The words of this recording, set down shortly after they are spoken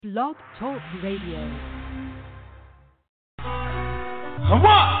Blog Talk Radio. A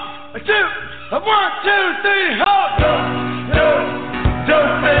one, a two, a 1, 2, 3, hold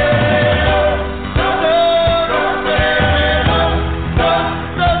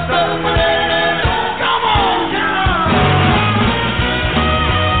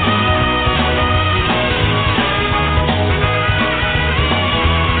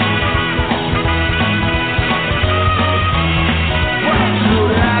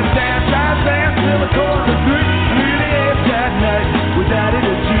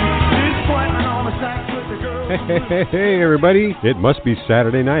Hey, everybody. It must be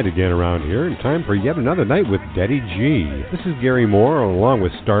Saturday night again around here, and time for yet another night with Daddy G. This is Gary Moore, along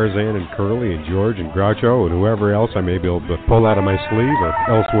with Starzan and Curly and George and Grotto and whoever else I may be able to pull out of my sleeve or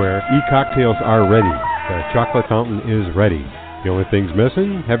elsewhere. E-cocktails are ready. The chocolate fountain is ready. The only things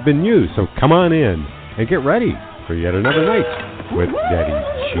missing have been you, so come on in and get ready for yet another night with Daddy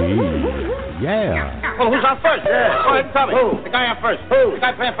G. Yeah. Well, who's on first? Yeah. Go ahead and tell me. Who? The guy on first. Who? The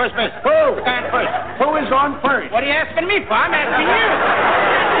guy playing first base. Who? The guy on first. Who is on first? What are you asking me for? I'm asking you.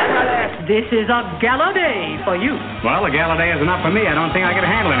 This is a gala day for you. Well, a gala day is enough for me. I don't think I can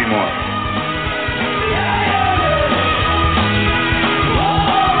handle anymore.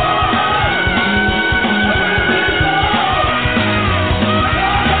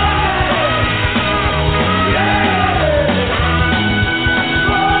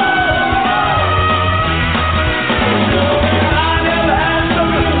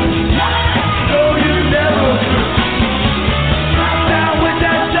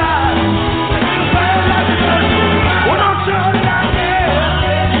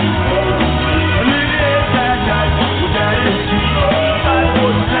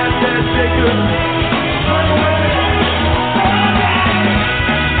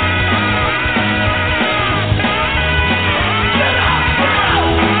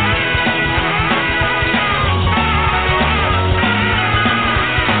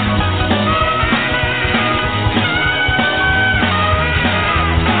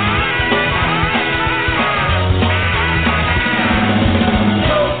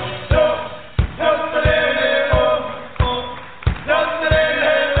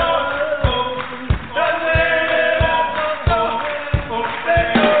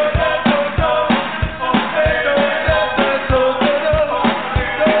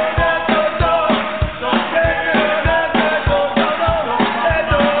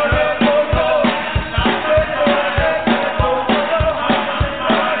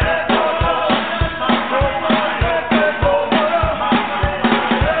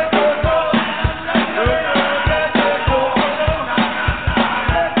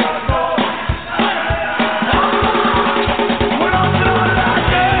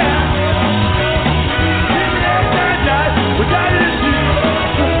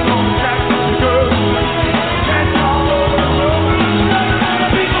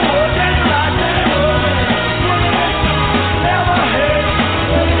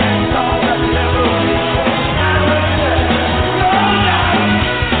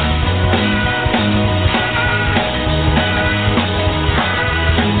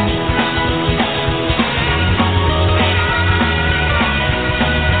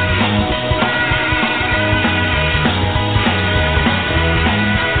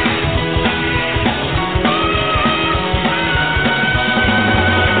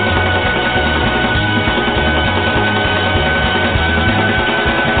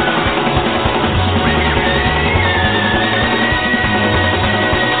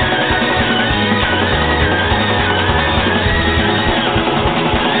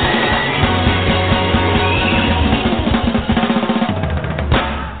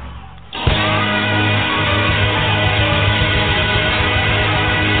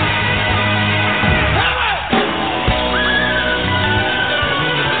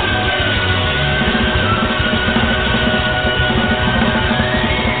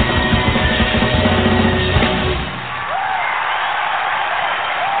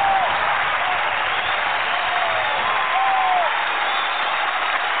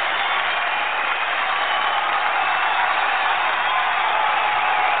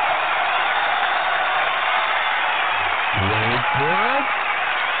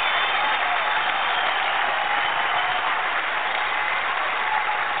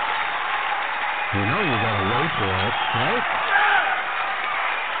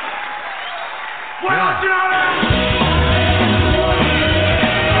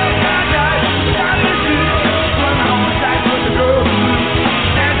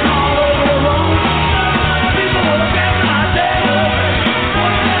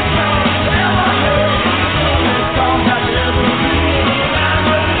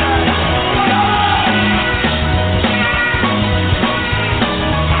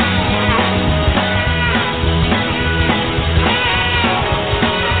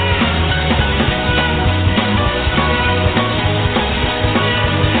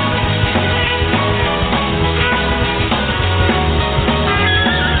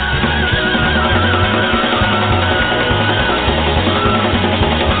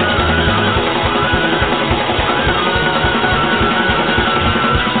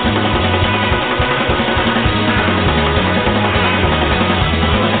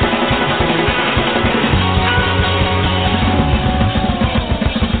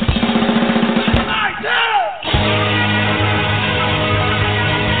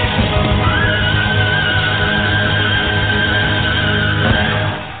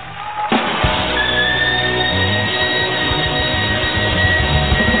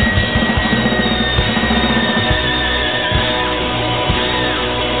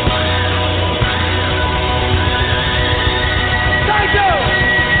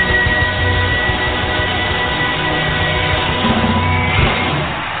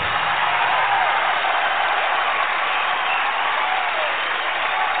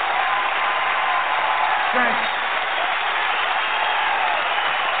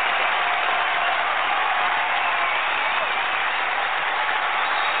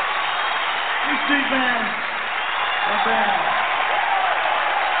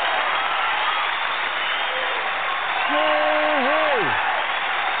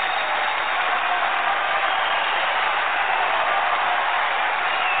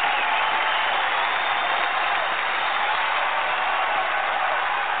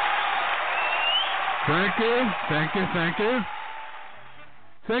 Thank you.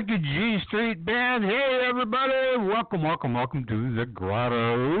 Thank you, G Street Band. Hey, everybody. Welcome to the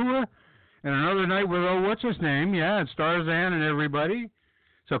Grotto. And another night with, what's his name? Yeah, it's Starzan and everybody.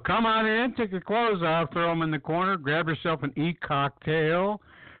 So come on in, take your clothes off, throw them in the corner, grab yourself an e-cocktail,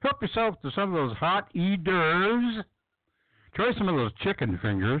 help yourself to some of those hot e-d'oeuvres. Try some of those chicken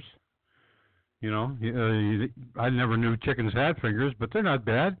fingers. You know, I never knew chickens had fingers, but they're not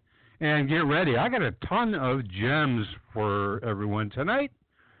bad. And get ready. I got a ton of gems for everyone tonight.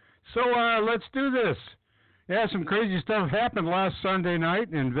 So let's do this. Yeah, some crazy stuff happened last Sunday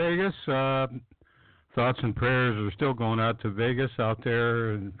night in Vegas. Thoughts and prayers are still going out to Vegas out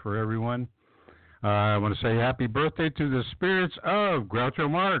there and for everyone. I want to say happy birthday to the spirits of Groucho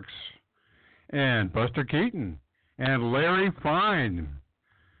Marx and Buster Keaton and Larry Fine.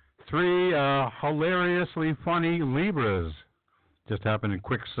 3 hilariously funny Libras. Just happened in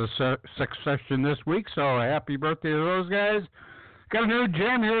quick succession this week, so happy birthday to those guys. Got a new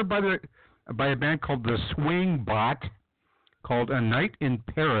jam here by a band called The Swing Bot called A Night in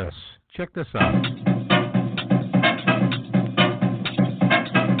Paris. Check this out.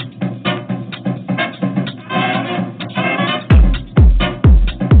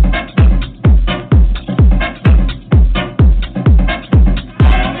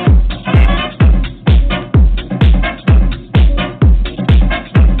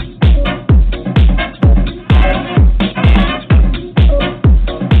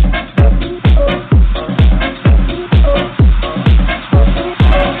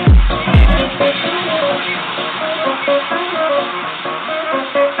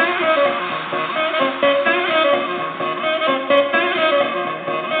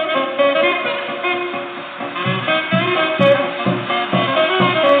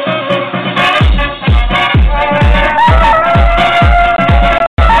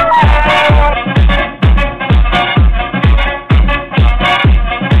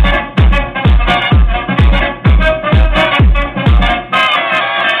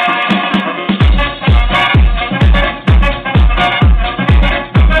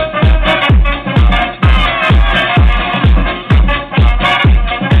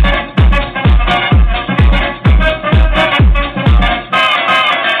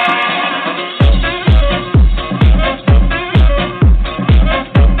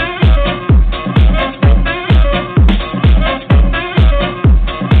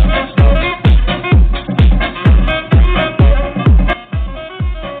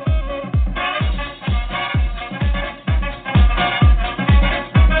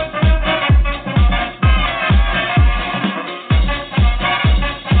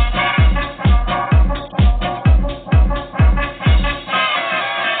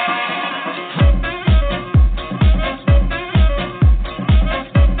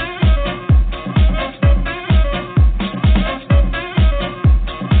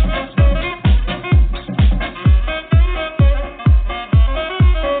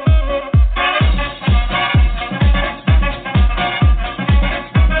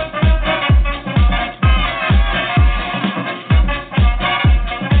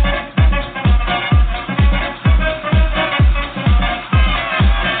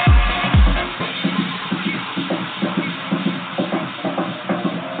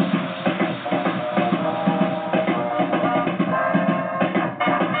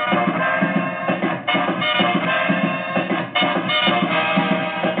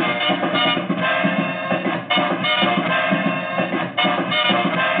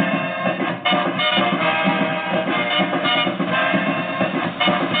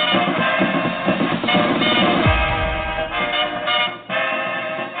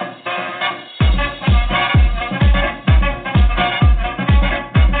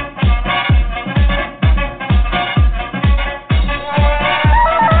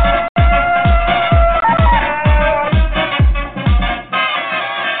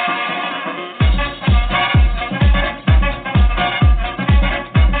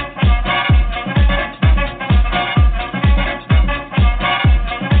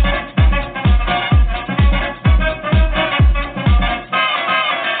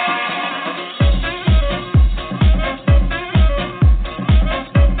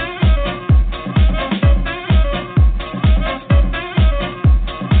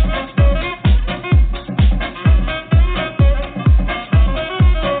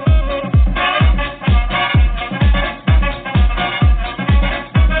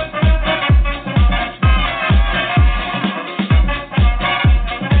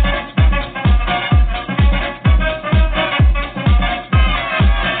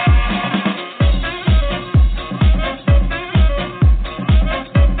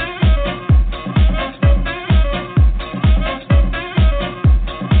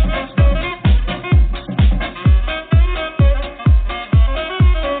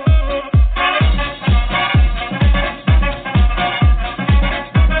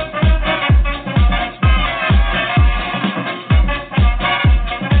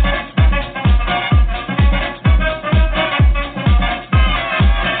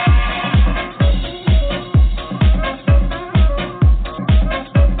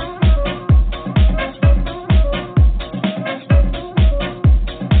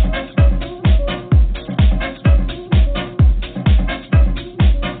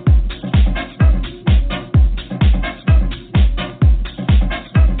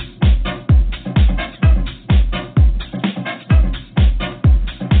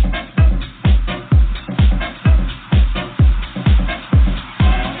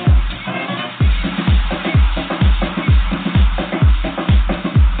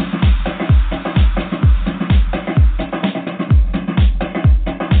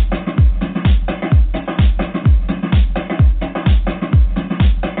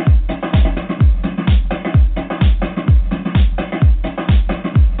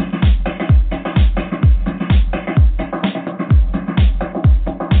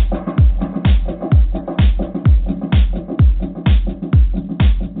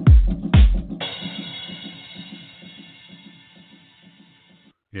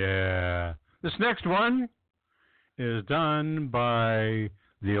 Yeah. This next one is done by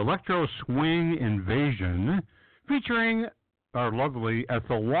the Electro Swing Invasion, featuring our lovely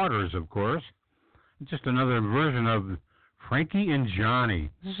Ethel Waters, of course. Just another version of Frankie and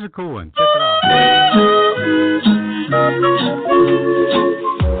Johnny. This is a cool one. Check it out.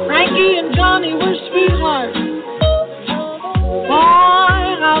 Frankie and Johnny were sweethearts.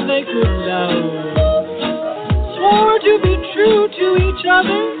 Boy, how they could love. Swore to be true to each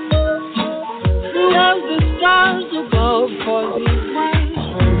other. True as the stars above. 'Cause he was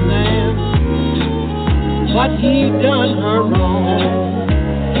her man. But he done her wrong.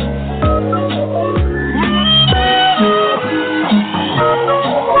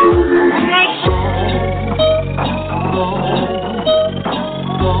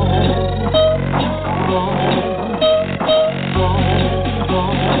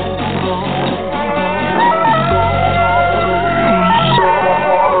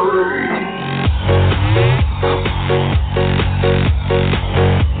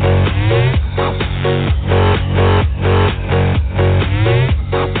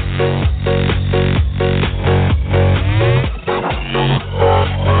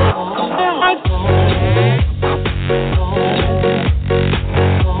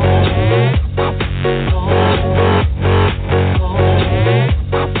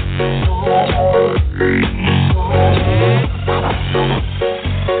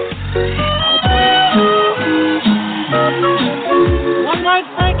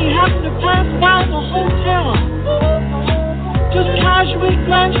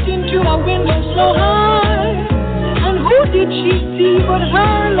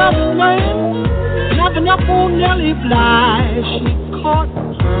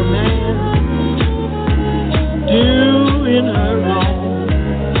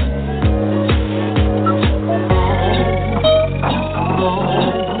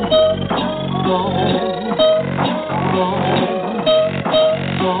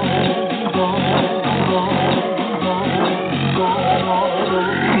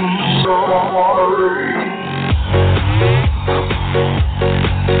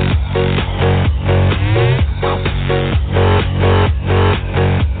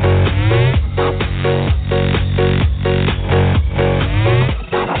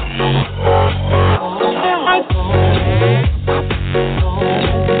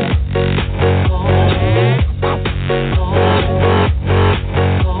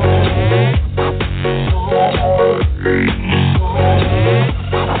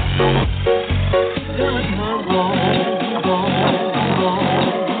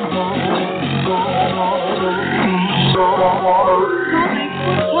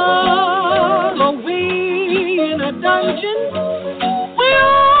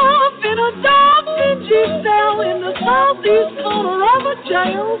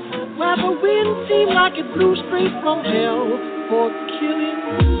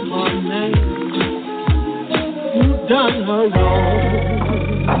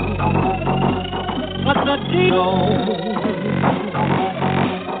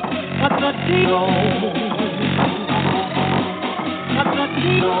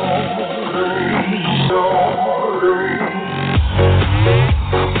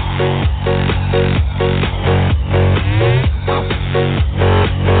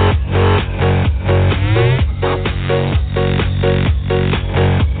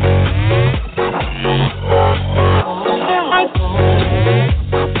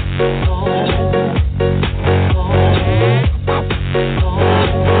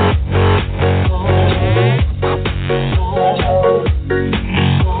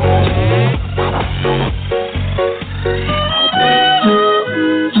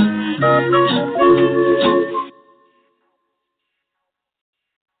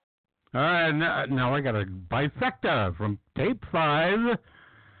 Now I got a bifecta from tape 5.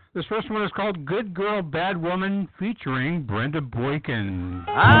 This first one is called Good Girl, Bad Woman, featuring Brenda Boykin.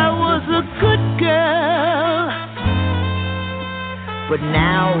 I was a good girl, but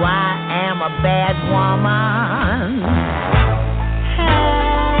now I am a bad woman.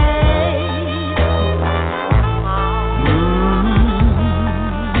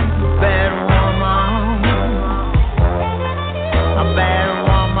 Bad woman, a bad woman.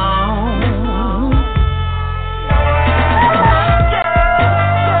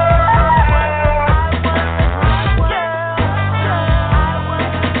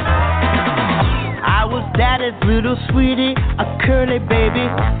 Daddy's little sweetie, a curly baby,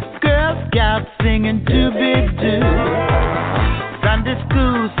 Girl Scout singing doobie-doo. Sunday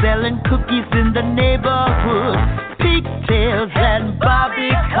school selling cookies in the neighborhood, pigtails and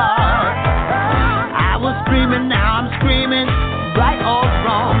Bobby cars. I was screaming, now I'm screaming, right or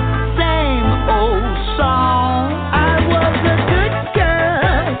wrong.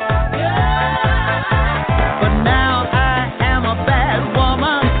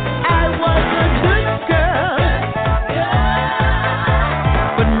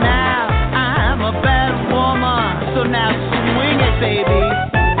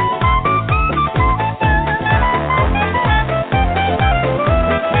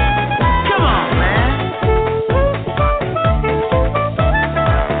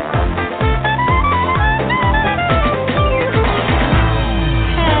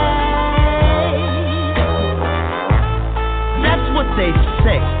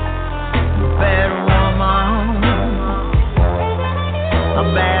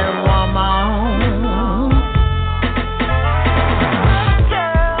 bad woman.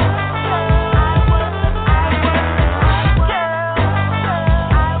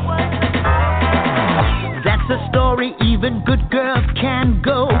 That's a story even good girls can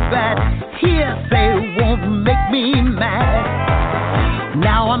go bad. Hearsay won't make me mad.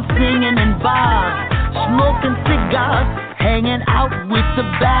 Now I'm singing in bars, smoking cigars, hanging out with the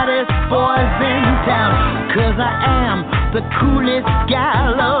baddest boys in town. 'Cause I am the coolest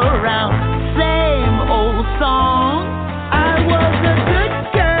gal around. Same old song, I was a good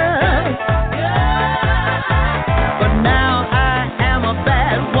girl, but now I am a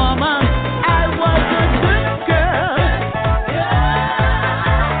bad woman. I was a good girl,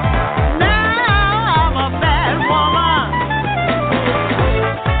 now I'm a bad woman.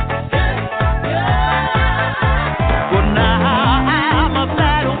 But now I'm a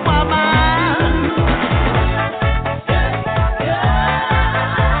bad woman.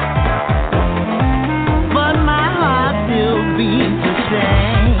 But my heart still beats the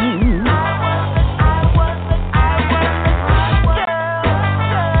same.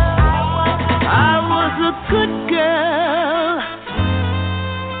 I was a good girl,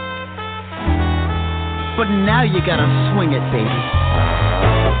 but now you gotta swing it, baby.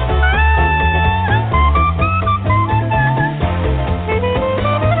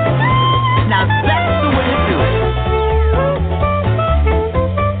 Now that's the way to do it.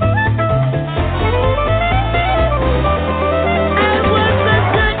 I was a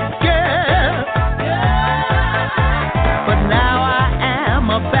good girl, but now I am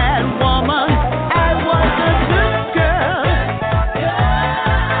a bad woman. I was a good girl,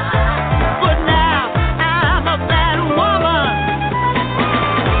 but now I'm a bad woman.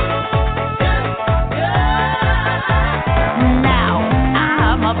 Now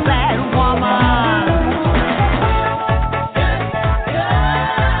I'm a bad woman.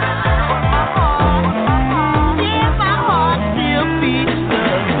 Yeah, my heart still beats the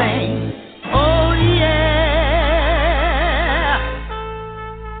same. Oh yeah.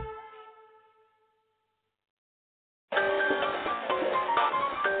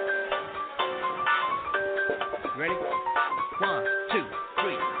 Ready? 1, 2,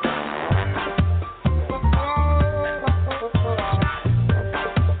 3.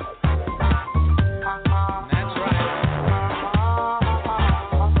 That's right.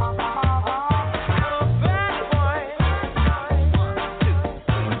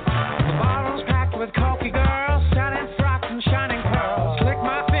 The bottle's packed with cocky girls, selling frocks and shining pearls. Lick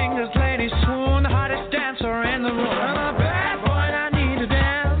my fingers, ladies swoon, the hottest dancer in the room. I'm a bad boy and I need to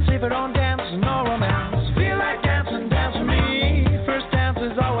dance. If I don't dance, no romance. Feel like dancing, dance with me. First dance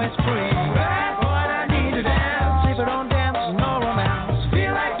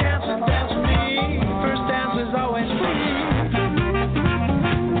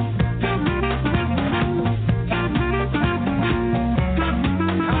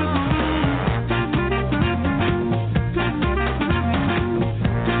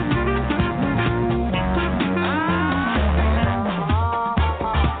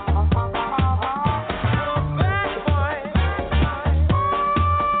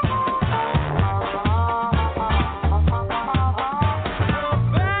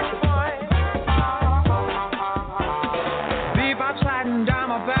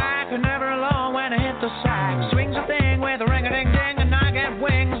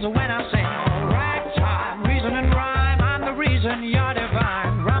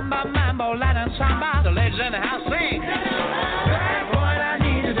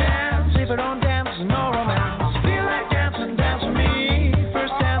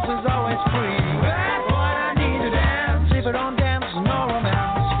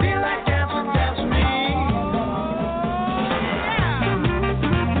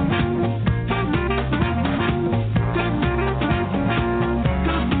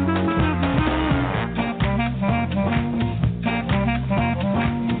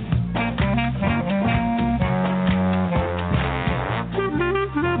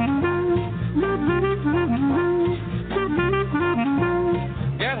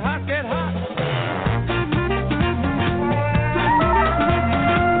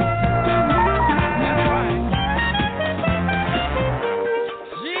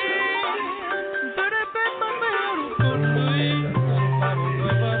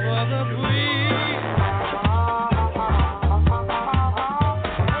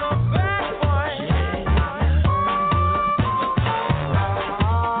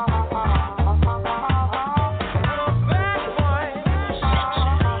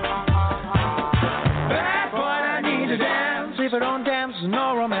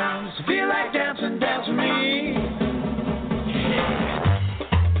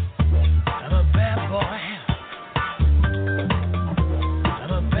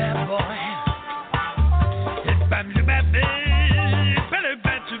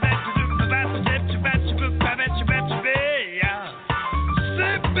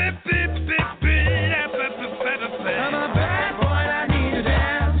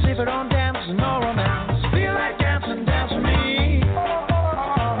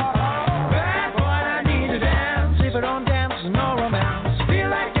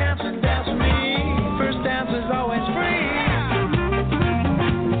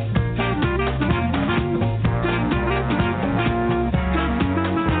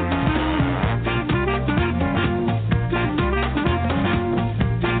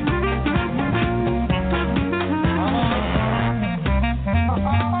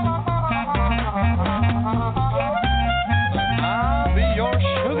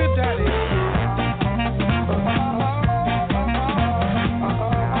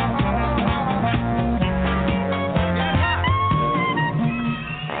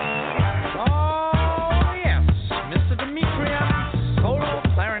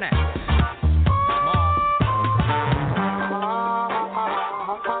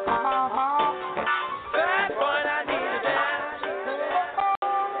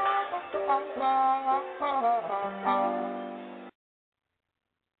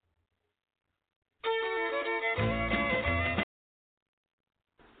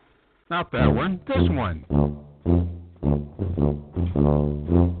Not that one. This one.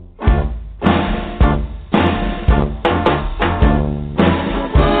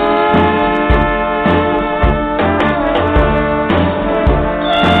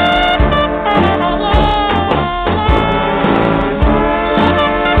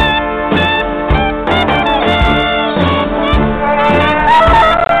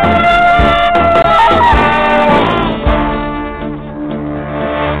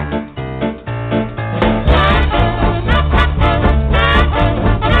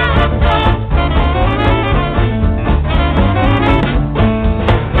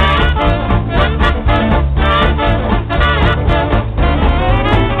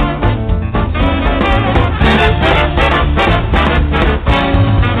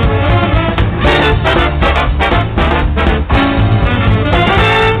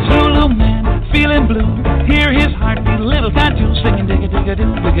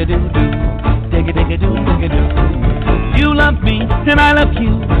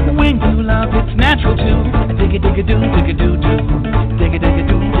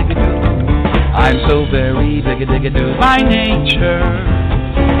 By nature,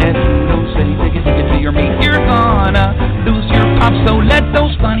 if you don't say digga to your mate, you're gonna lose your pop. So let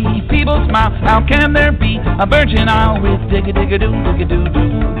those funny people smile. How can there be a virgin isle with digga do?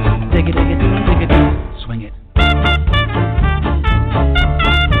 Swing it.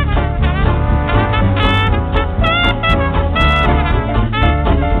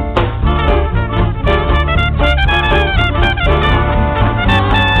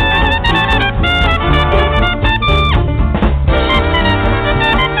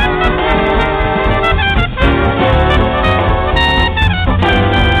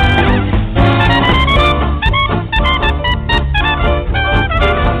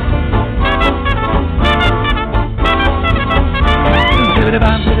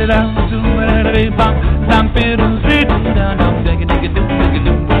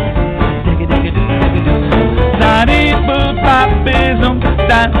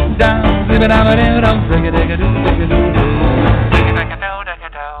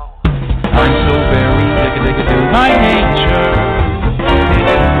 I'm so very digga by nature.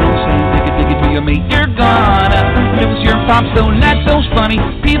 Don't say digga to your mate, you're gonna lose your pop. So let those funny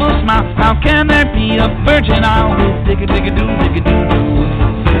people smile. How can there be a virgin isle with digga do?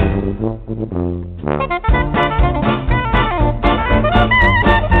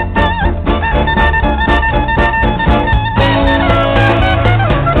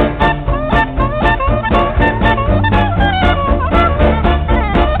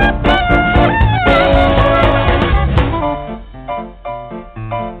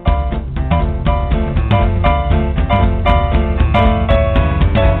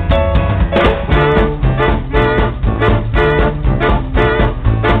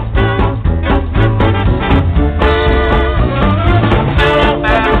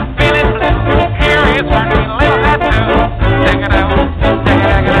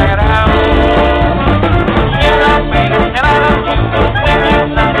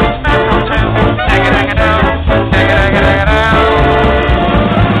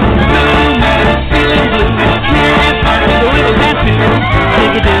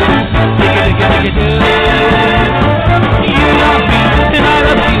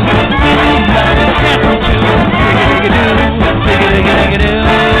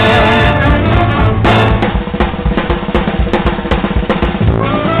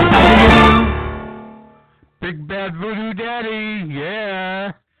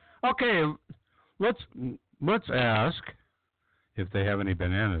 Let's ask if they have any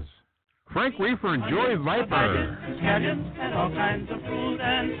bananas. Frank Reefer and Joy Viper. And all kinds of fruit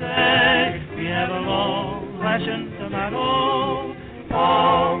and say we have a long ration tomato,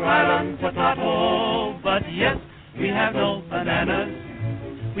 all right on potato, but yes, we have no bananas.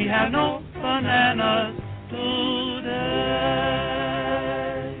 We have no bananas today.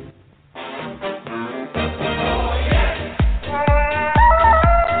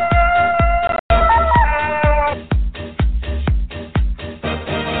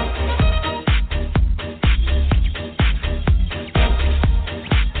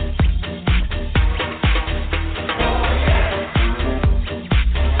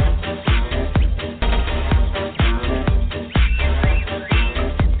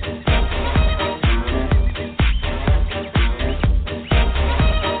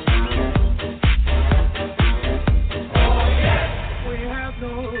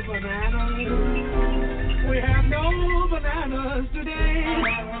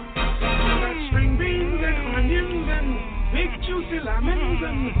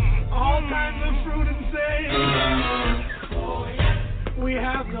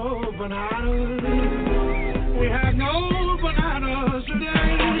 no bananas. We have no bananas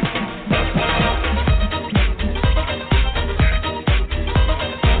today.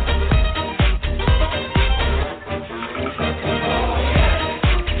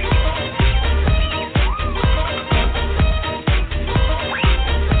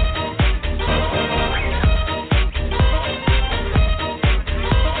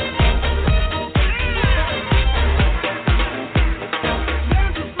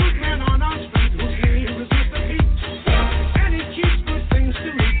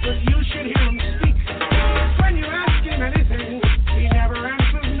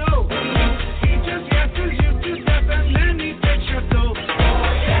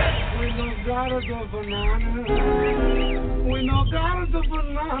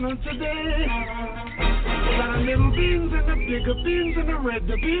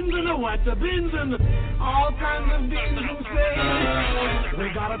 The beans and all kinds of beans you say. We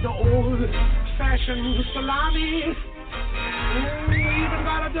got the old-fashioned salami. We even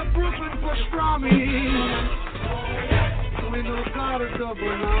got the Brooklyn pastrami. We no got the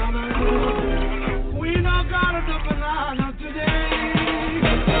banana. We no got the banana today.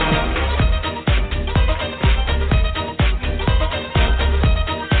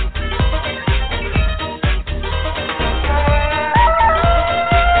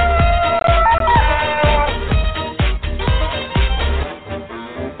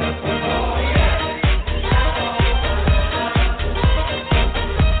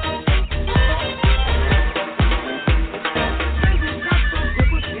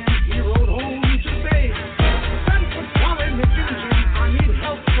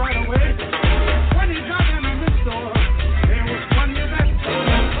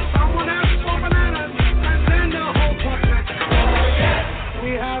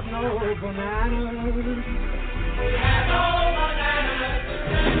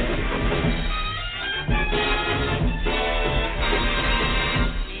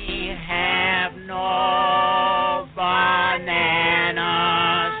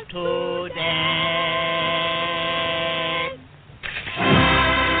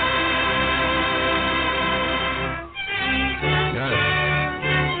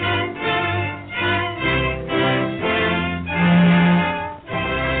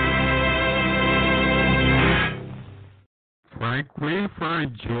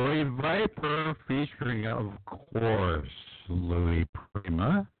 Joy Viper, featuring, of course, Louis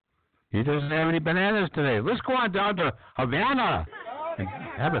Prima. He doesn't have any bananas today. Let's go on down to Havana and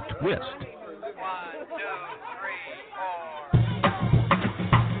have a twist.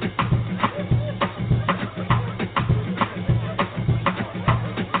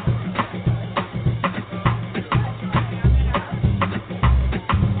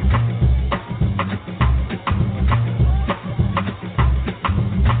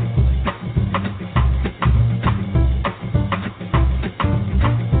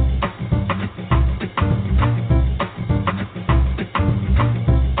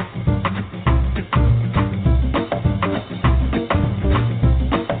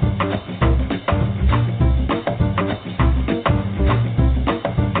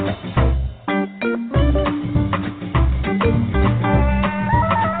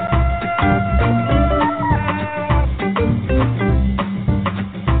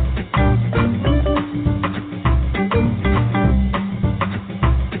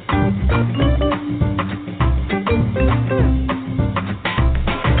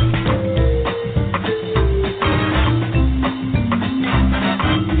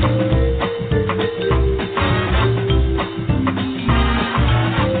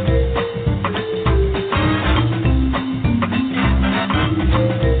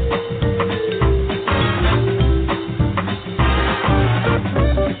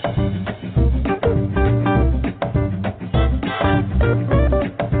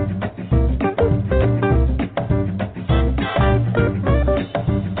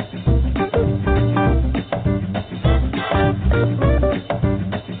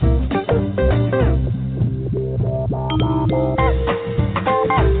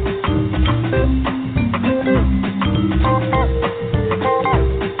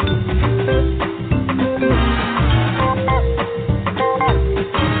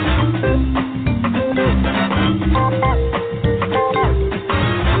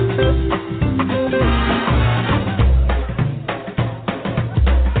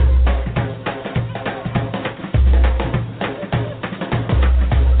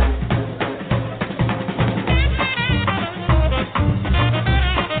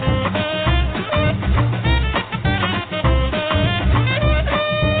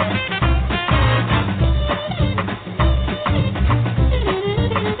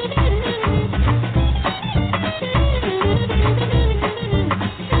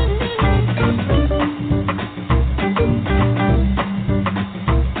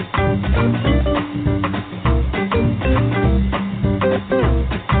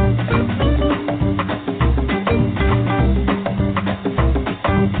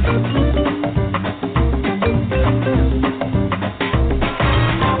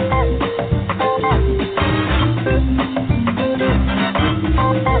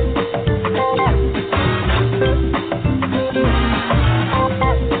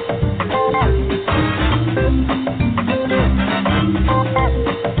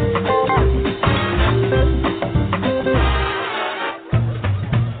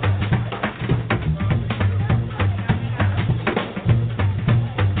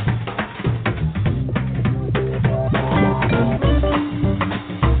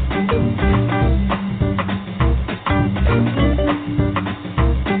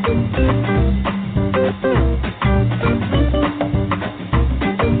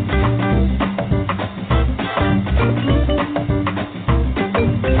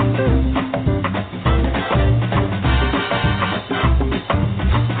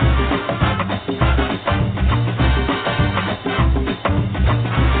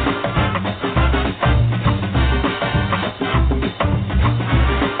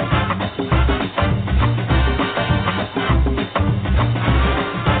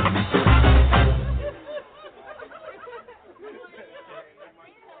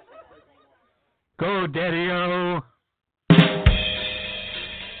 Daddy-O.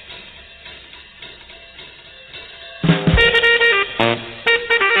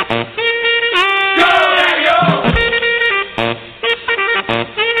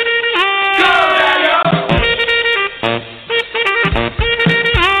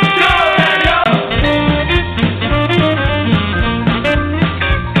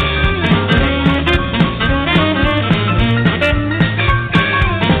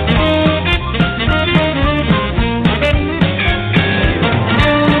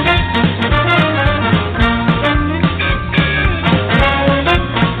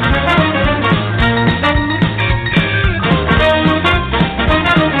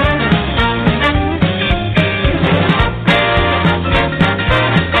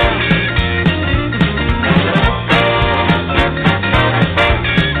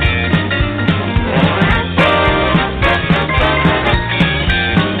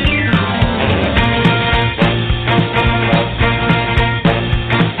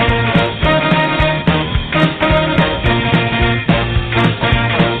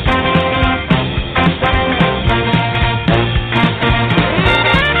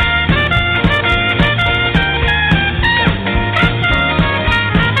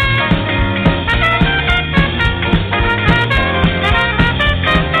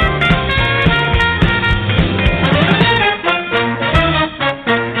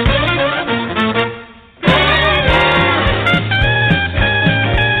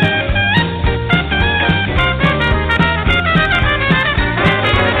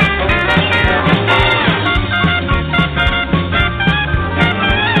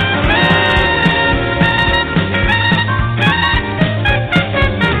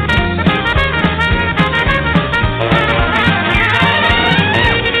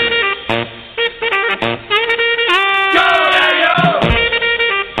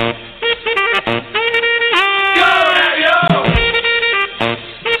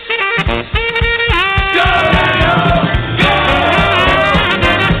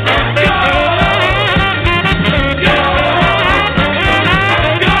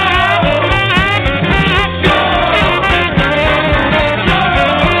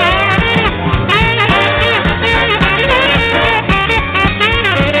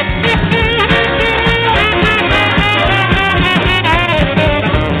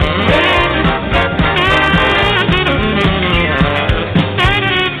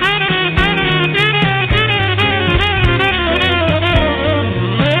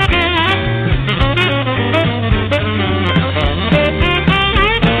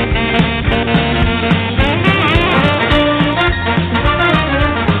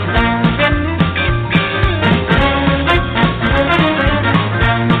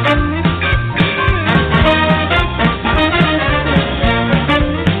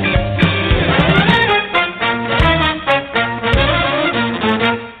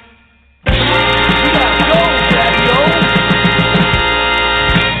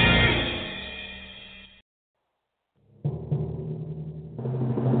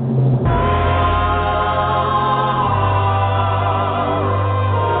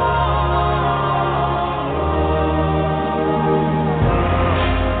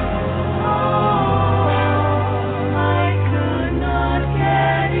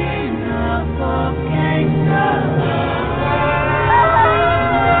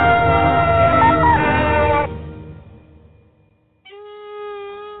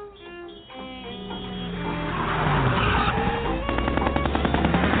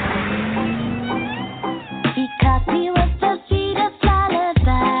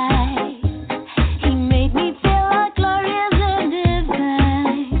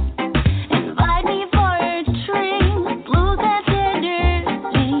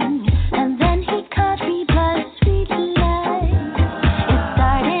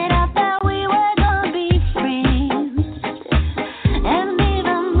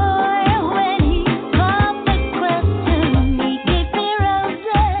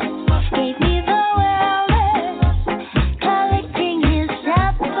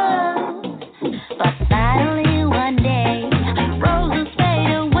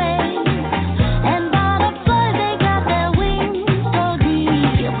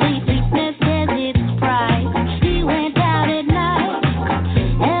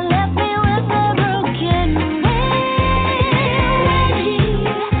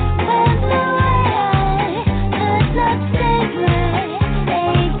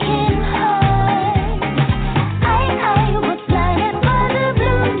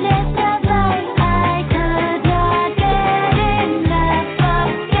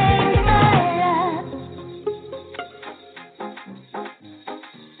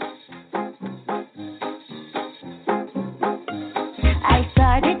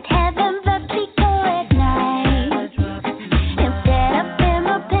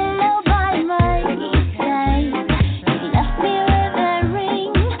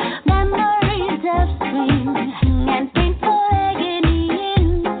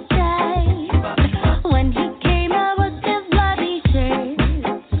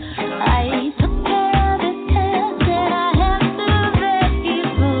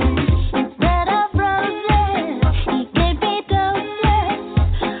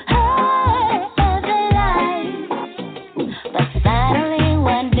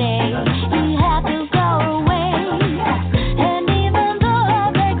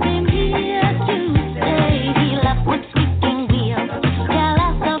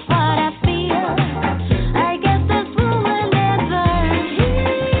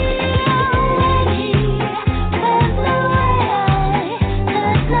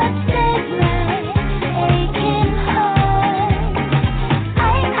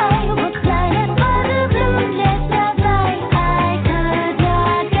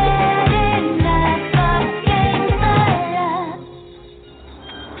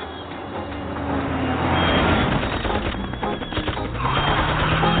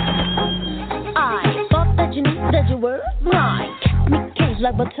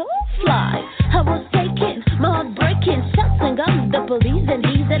 like butterfly. I was taken, my heart breaking, shots and guns, the police and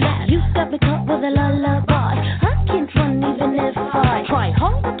these and that. You got me caught with a lullaby. I can't run even if I try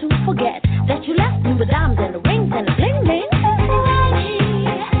hard to forget that you left me with diamonds and the rings and the bling bling.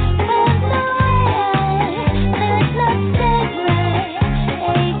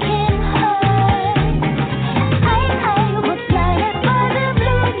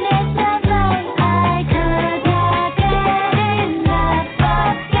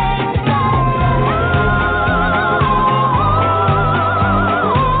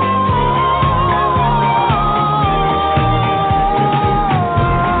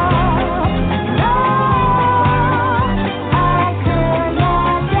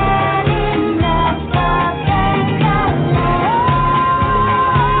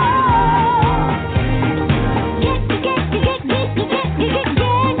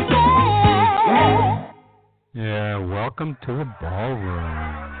 Welcome to the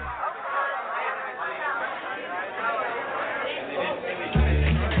ballroom.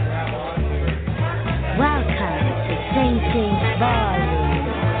 Welcome to St. James Ballroom.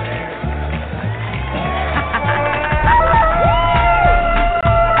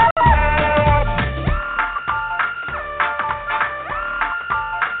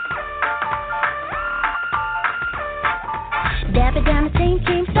 Dabba down to St.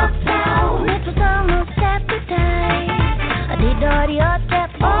 James Ballroom. It was almost after time. I did all the art step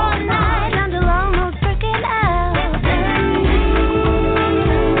all night on the long nose freaking out.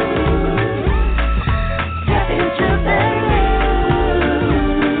 Step into the room.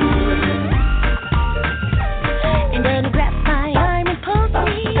 And then he grabbed my arm and pulled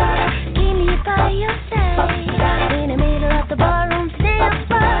me. Gave me by your side. In the middle of the ballroom, dance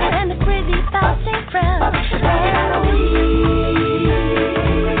bar and the crazy bouncing crowd.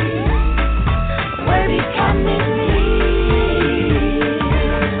 And we're becoming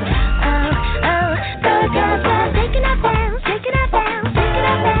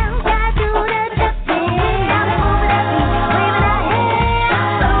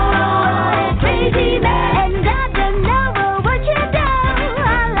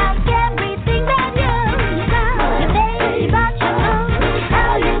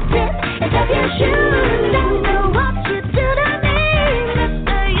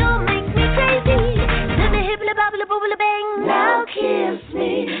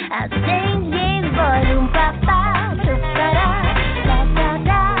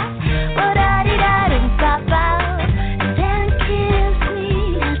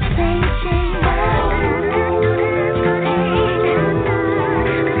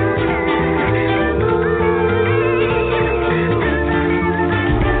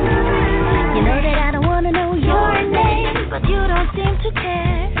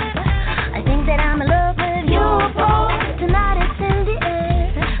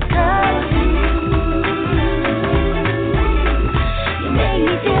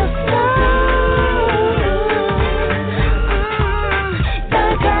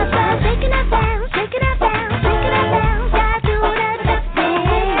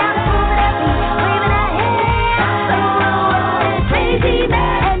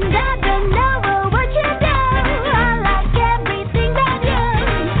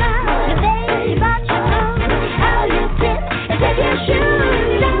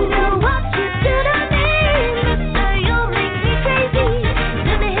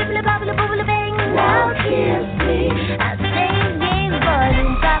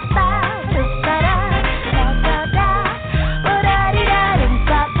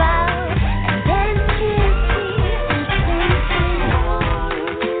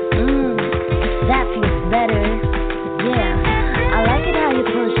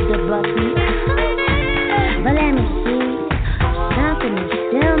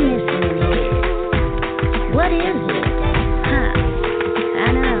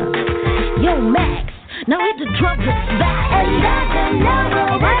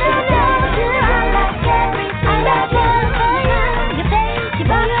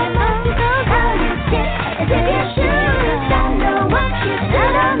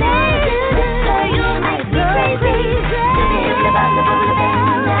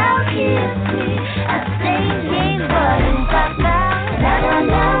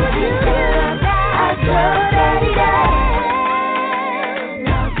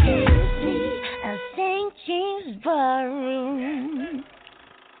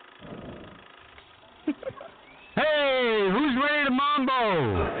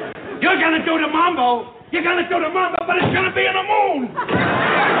You're gonna do the mambo. You're gonna do the mambo, but it's gonna be in the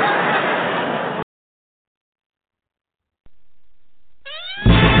moon.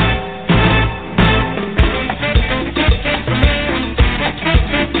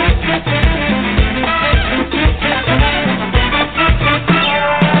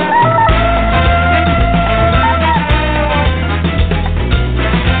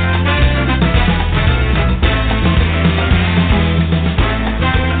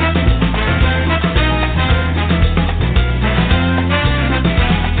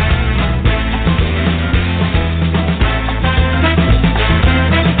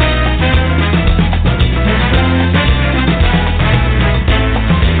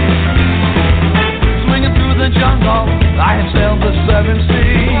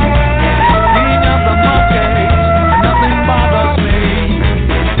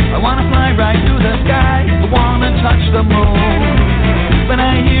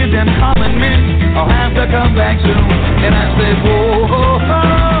 hear them calling me, I'll have to come back soon. And I said, whoa, whoa, whoa,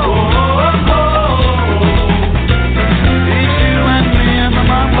 whoa, whoa. It's you and me and the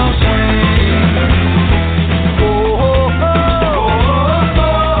mambo swing. Whoa, whoa, whoa,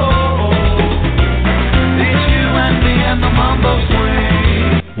 whoa. It's you and me and the mambo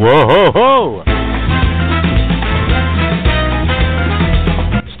swing. Whoa, ho, ho!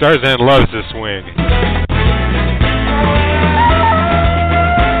 Starzan loves to swing.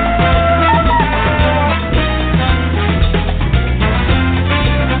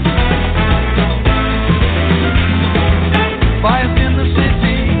 Fires in the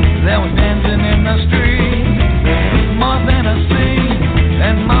city, there was dancing in the street. More than a scene,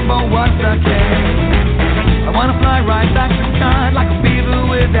 and mambo was the king. I wanna fly right back to time like a fever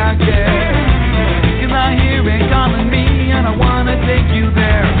without care. 'Cause I hear it calling me, and I wanna take you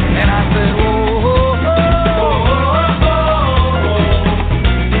there. And I said, oh, oh, oh, oh, oh, oh.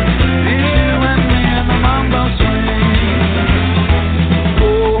 It's you and me and the mambo swing.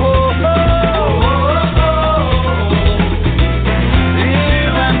 Oh, oh, oh, oh, oh. It's you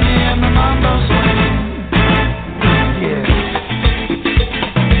and me and the mambo swing. Yeah.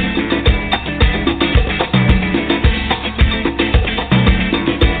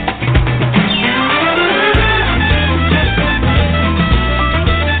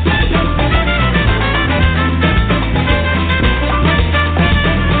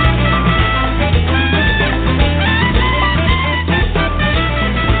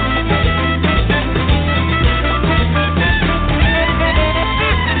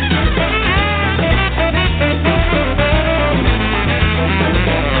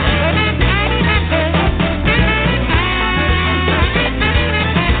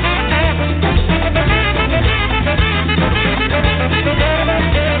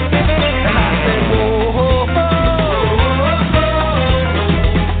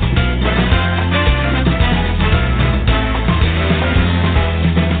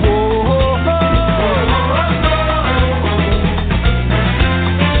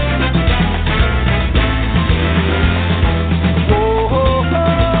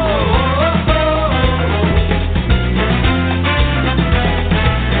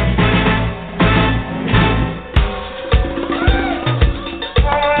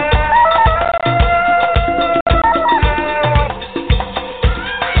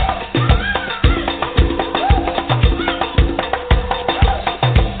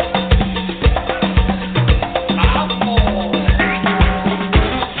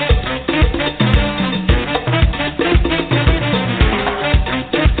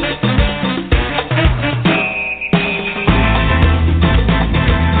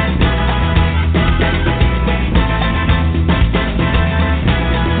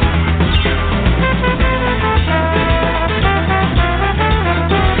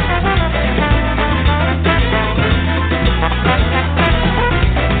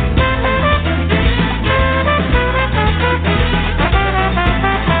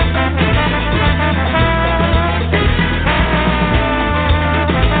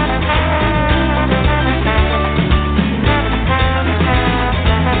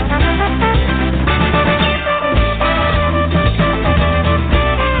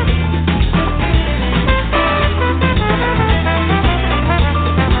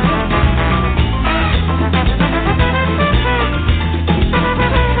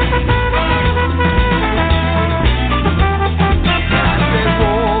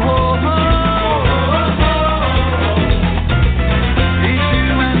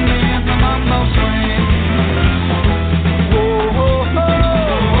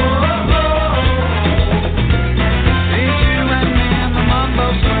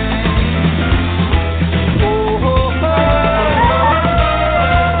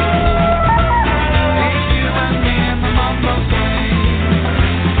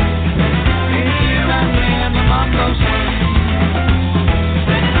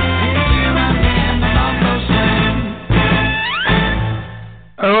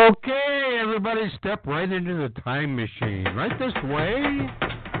 Step right into the time machine. Right this way.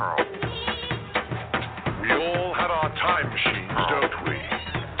 We all have our time machines, don't we?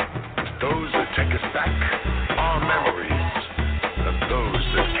 Those that take us back, our memories, and those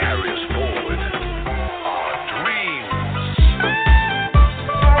that carry us forward, our dreams.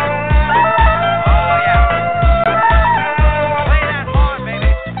 Oh, yeah. Play that horn,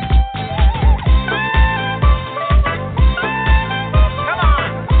 baby. Come on.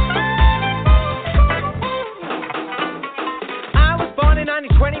 I was born in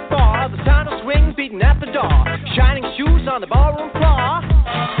 1924. The sound of swing beating at the door. Shining shoes on the ballroom floor.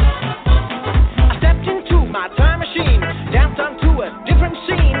 I stepped into my time machine, danced onto a different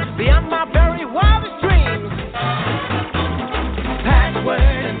scene.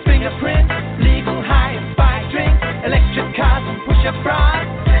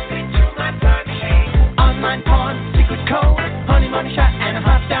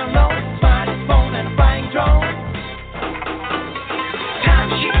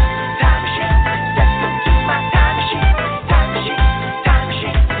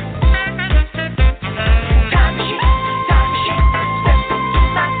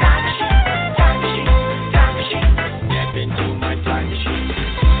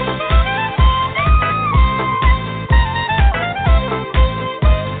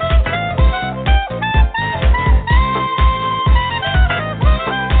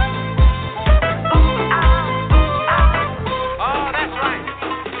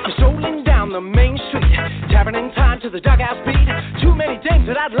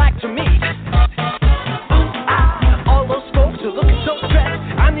 I'd like to meet. All those folks who look so stressed.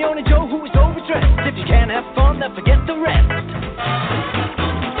 I'm the only Joe who is overdressed. If you can't have fun, then forget the rest.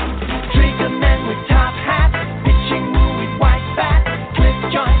 Trigger men with top hats, pitching wool with white bats, clip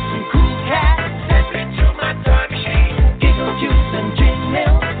joints and cool cats. Step into my time machine. Giggle juice and gin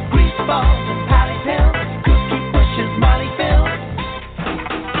milk, grease balls and pally pills, cookie pushes, Molly Bill.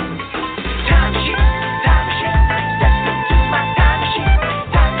 Time machine, time machine. Step into my time machine.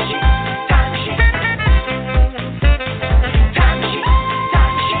 Time machine, time machine. Time machine,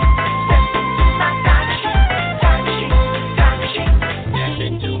 time machine. Step into my time machine. Time machine, time machine. Step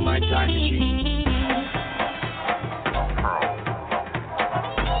into my time machine.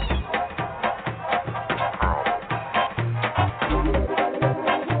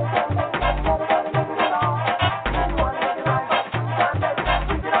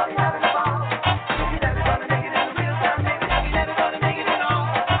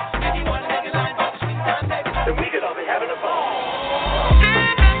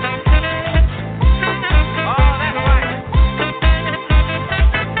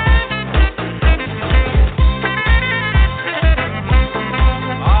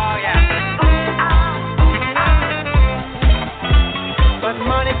 But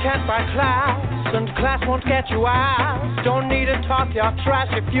money can't buy class, and class won't get you out. Don't need to talk your trash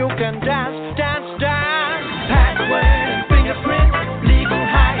if you can dance, dance, dance. Password and fingerprint, legal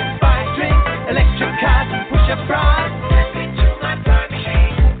high and buy drinks, electric cars and push-up bras. Step into my time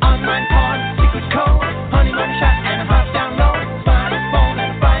machine. Online porn, secret code, honeymoon shot and a hot download, smartphone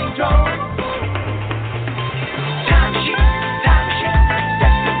and buying drone. Time machine, time machine.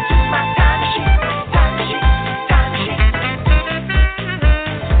 Step into my time machine. Time machine, time machine.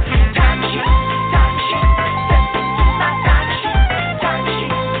 Time machine, time machine. Step into my time machine. Time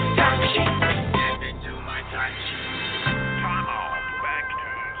machine, time machine. Step into my time machine.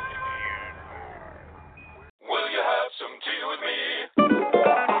 Will you have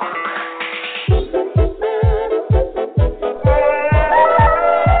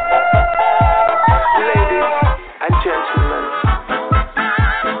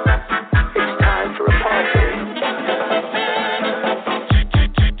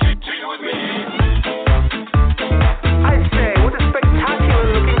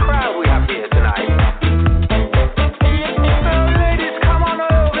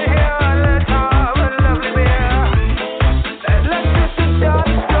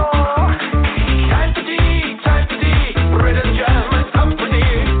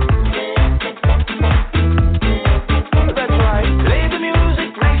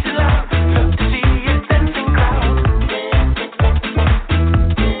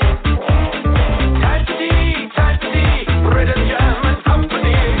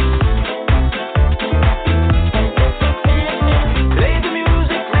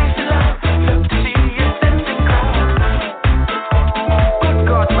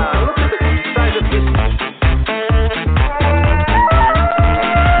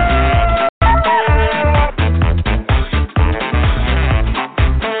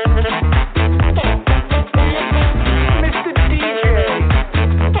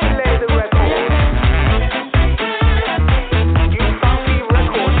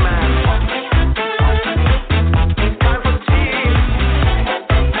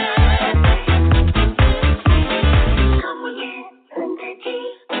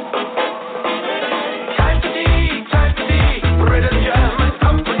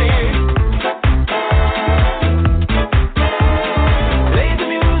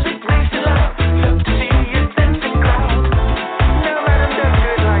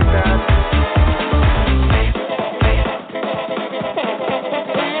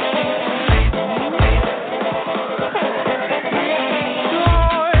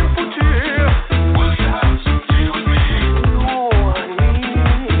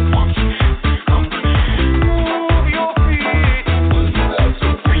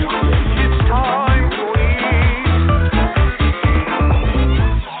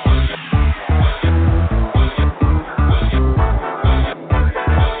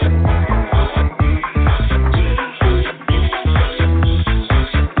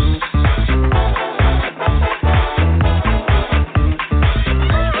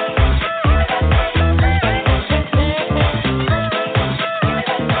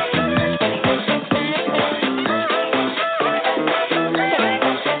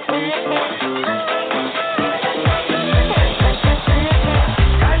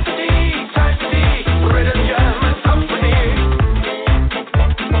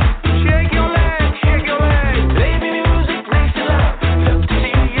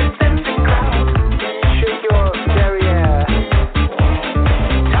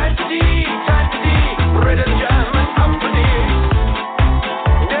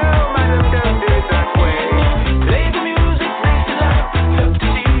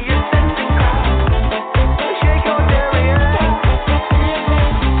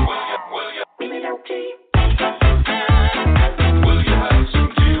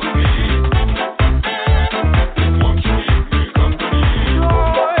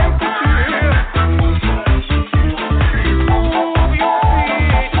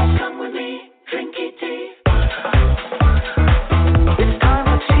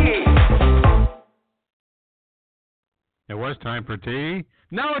It was time for tea.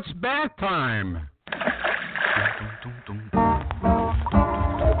 Now it's bath time.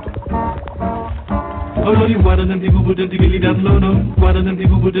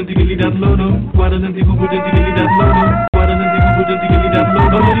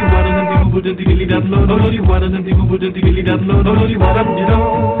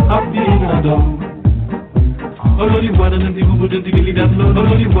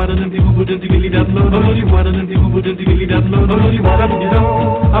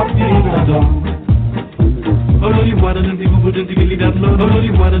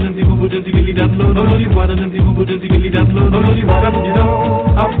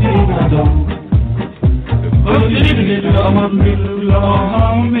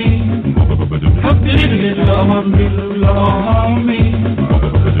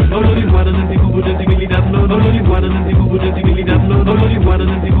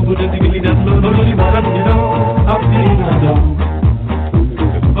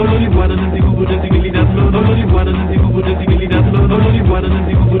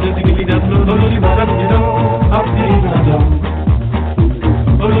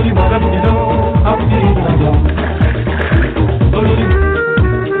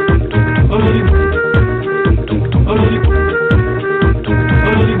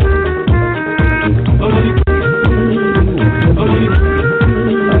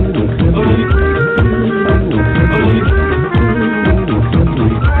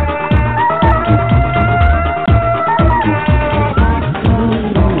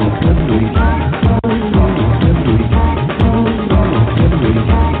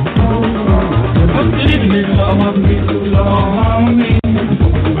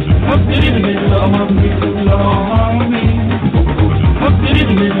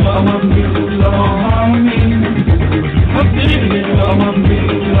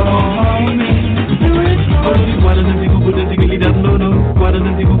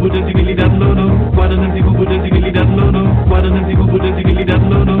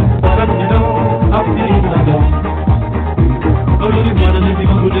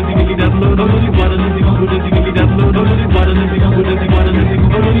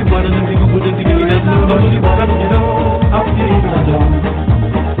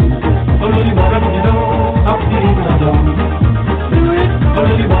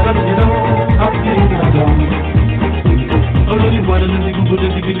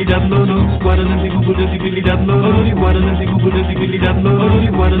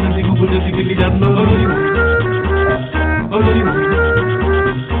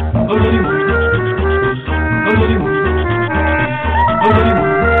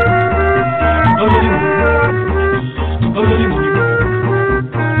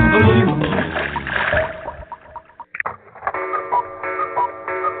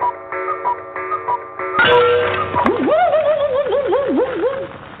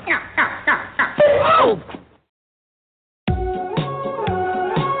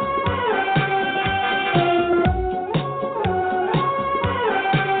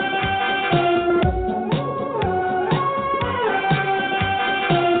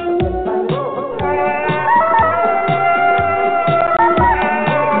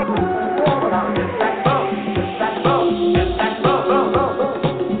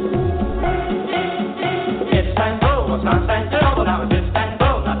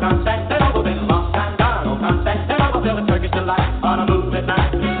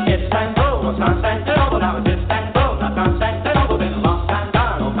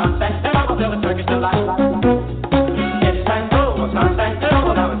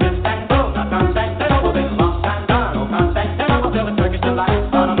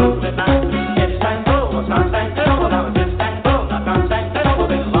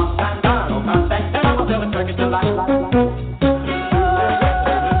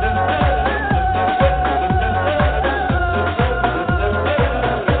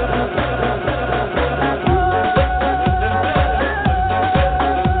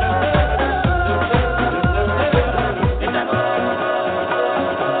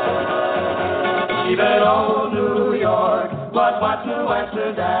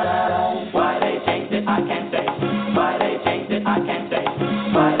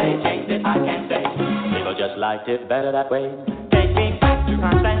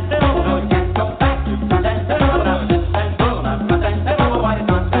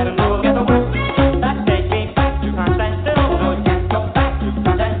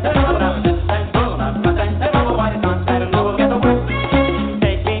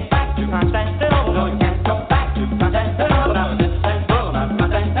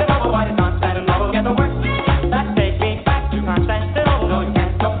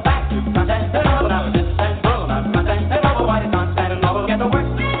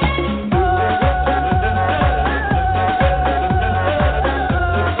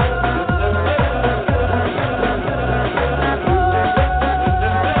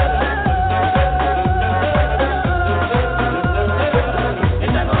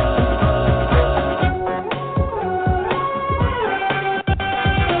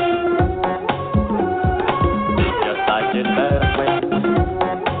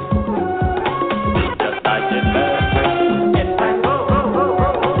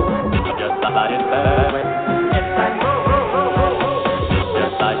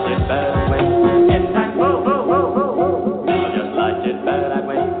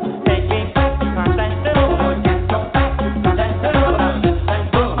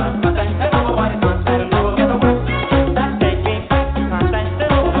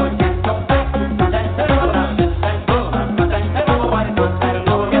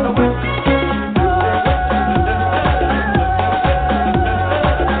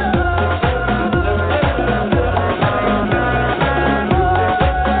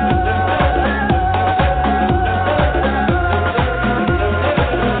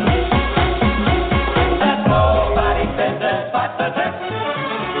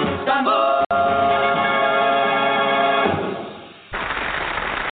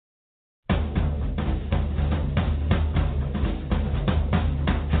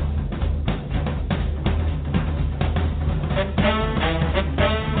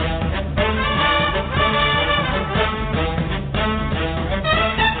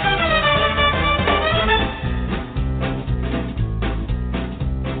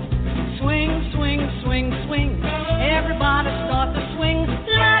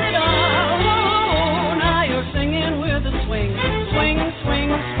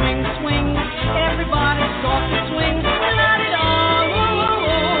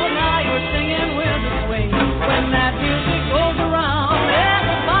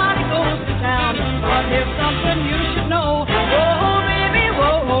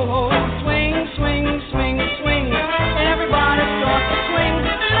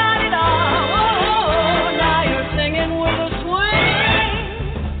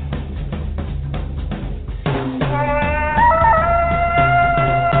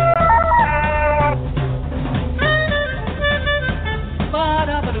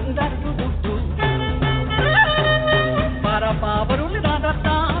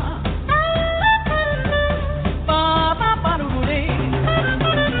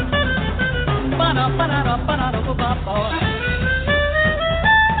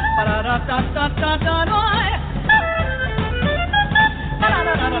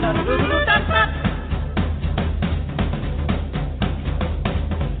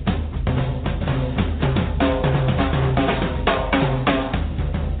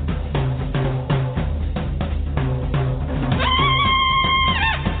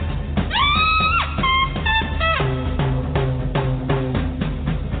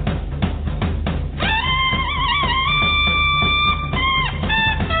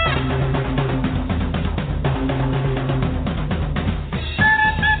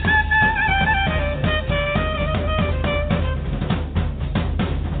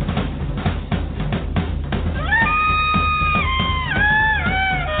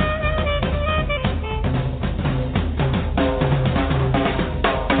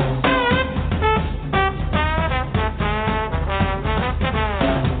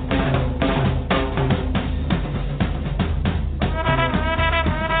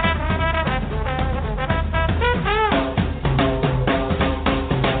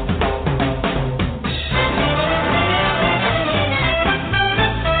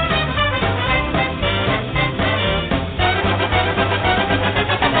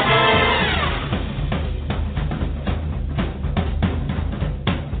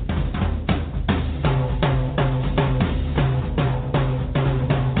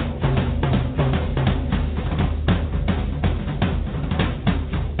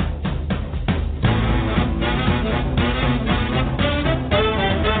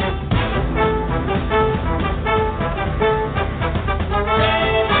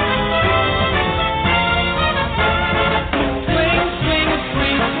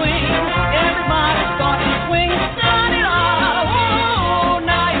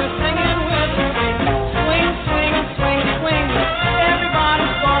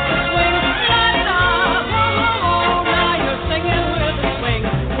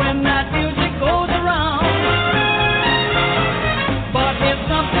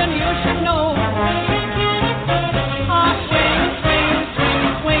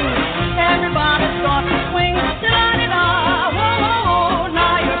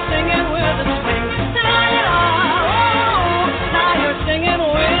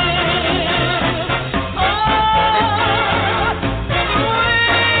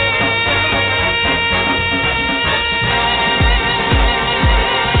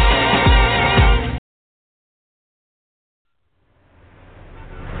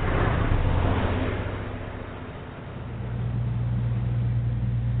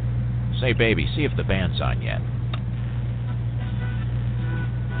 Say, baby, see if the band's on yet.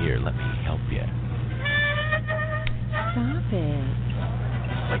 Here, let me help you. Stop it.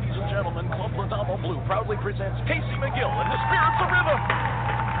 Ladies and gentlemen, Club Ladamo Blue proudly presents Casey McGill and the Spirits of Rhythm.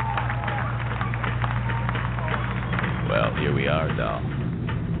 Well, here we are, doll.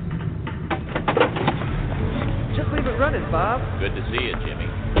 Just leave it running, Bob. Good to see you, Jimmy.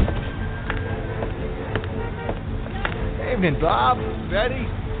 Evening, Bob. Ready?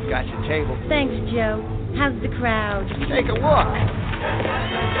 Got your table. Thanks, Joe. How's the crowd? Take a look.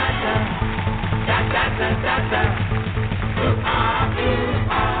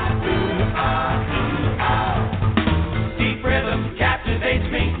 Deep rhythm captivates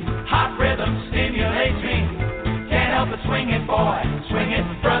me. Hot rhythm stimulates me. Can't help but swing it, boy. Swing it,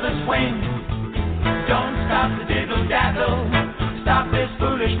 brother, swing. Don't stop the diddle-daddle. Stop this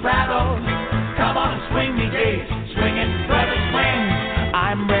foolish prattle. Come on and swing me, Dave. Swing it, brother, swing.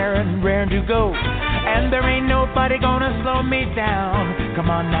 I'm raring to go, and there ain't nobody gonna slow me down. Come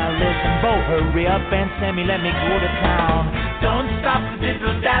on now, listen, Bo, hurry up and send me, let me go to town. Don't stop the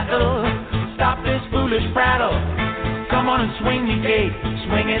diddle-daddle. Stop this foolish prattle. Come on and swing me, Dave.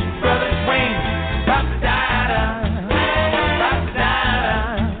 Swing it, brother, swing. Rap-a-da-da.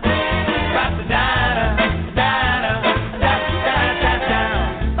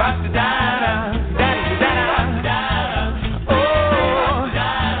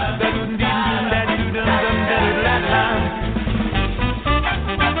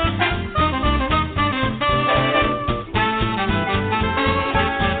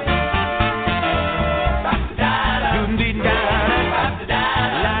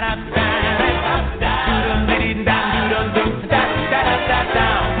 Dun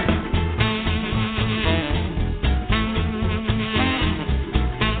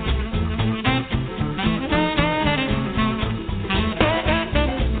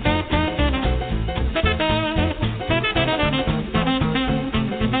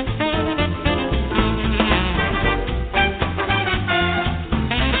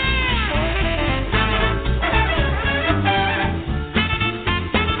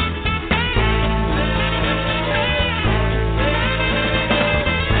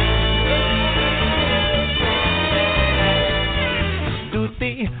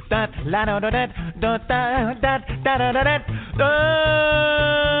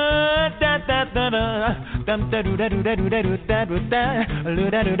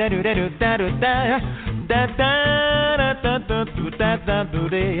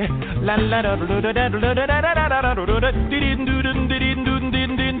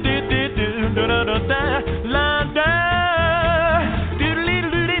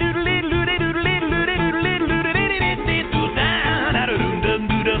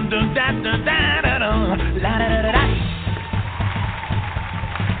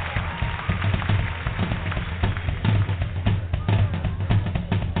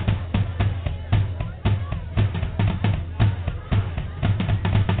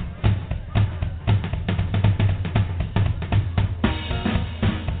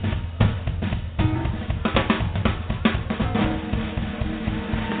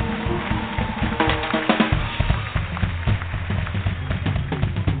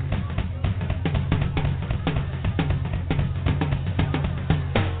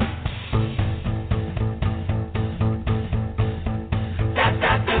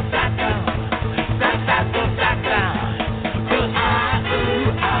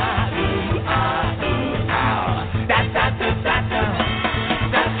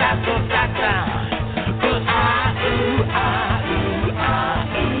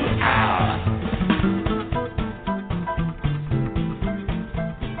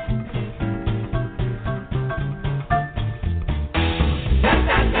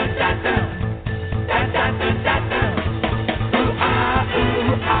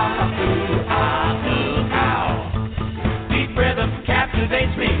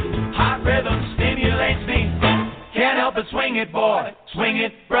Swing it, boy. Swing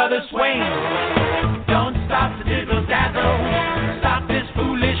it, brother, swing. Don't stop to diddle-daddle. Stop this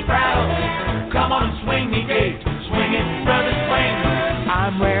foolish prattle. Come on and swing me gate. Swing it, brother, swing.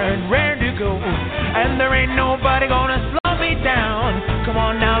 I'm wearing rare to go, and there ain't nobody gonna slow me down. Come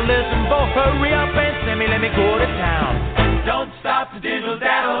on now, listen, boy, hurry up and send me, let me go to town. Don't stop to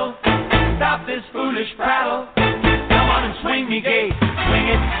diddle-daddle. Stop this foolish prattle. Come on and swing me gate. Swing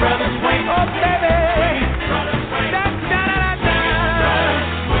it, brother, swing. Oh, baby. Swing it, brother, swing.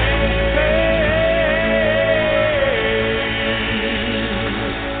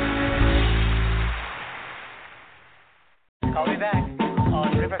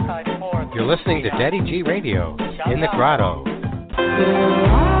 You're listening to Daddy G Radio in the Grotto.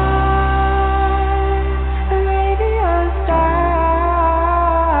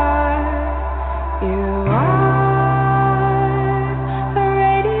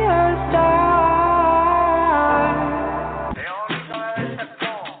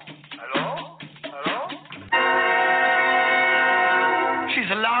 She's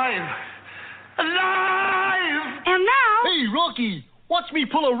alive! Alive! And now... Hey, Rocky! Watch me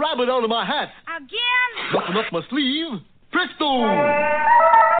pull a rabbit out of my hat. Again? Nothing up my sleeve. Presto!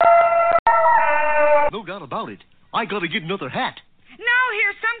 No doubt about it. I gotta get another hat. Now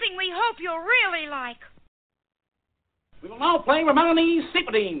here's something we hope you'll really like. We will now play Romani's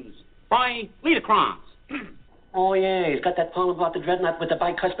Cyclodemes by Liederkranz. Oh, yeah, he's got that poem about the dreadnought with the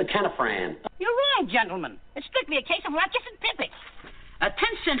bicuspid canifran. You're wrong, gentlemen. It's strictly a case of Ratchis and Pippets. A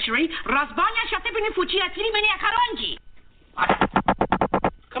 10th century Razbanya Shatipini Fuchia Tirimenia Karonji.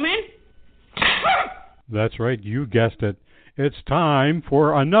 Come in. That's right, you guessed it. It's time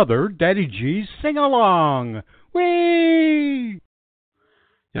for another Daddy G's sing-along. Whee!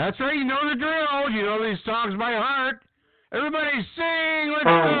 That's right, you know the drill. You know these songs by heart. Everybody sing, let's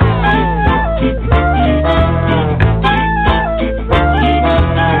go!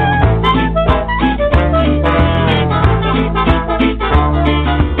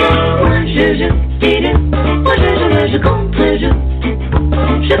 Je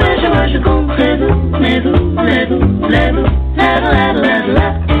contre je contre vous, mais vous,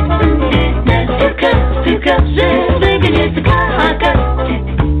 du cœur, je vais gagner ce cœur à cœur.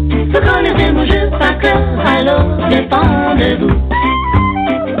 Faut connaître mon jeu par cœur, alors dépend de vous.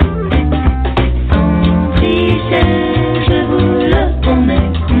 Sans tricher, je vous le promets.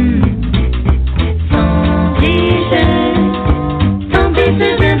 Sans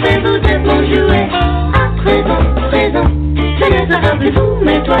tricher, viendrez-vous de mon jouet. À présent, je ne serai plus vous,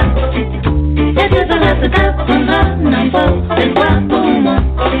 mais toi. Et que cela se t'apprendra n'importe quoi pour moi.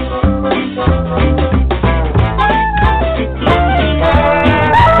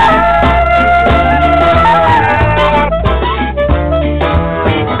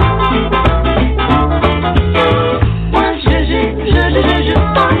 Moi je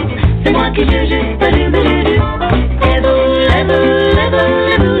parle, c'est moi qui juge, badu. Et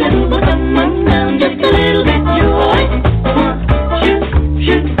vous, bottom on down just a little bit, you boy. Moi je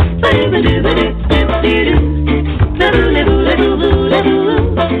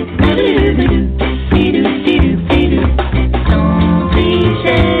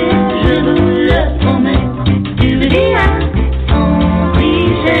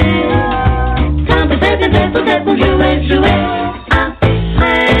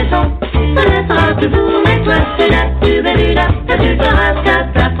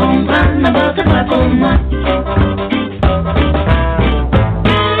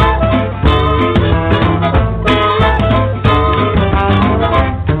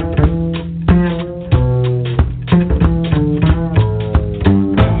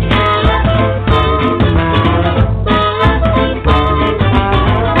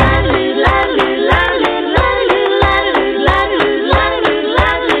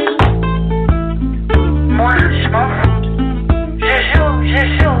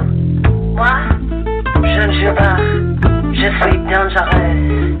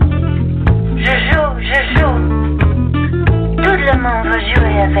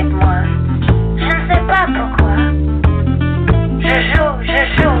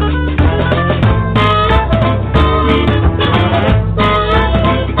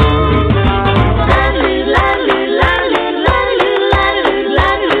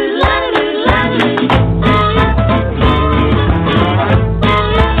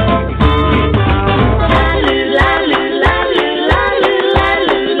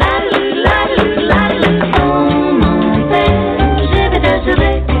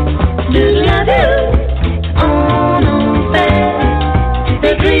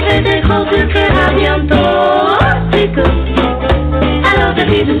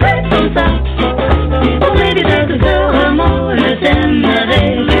dicen responsa. Oh baby, desde seu amor eterno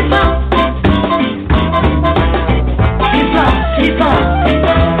de paz.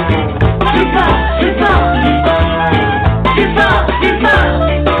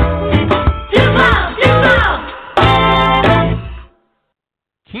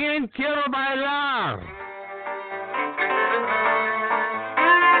 ¿Quién quiere bailar?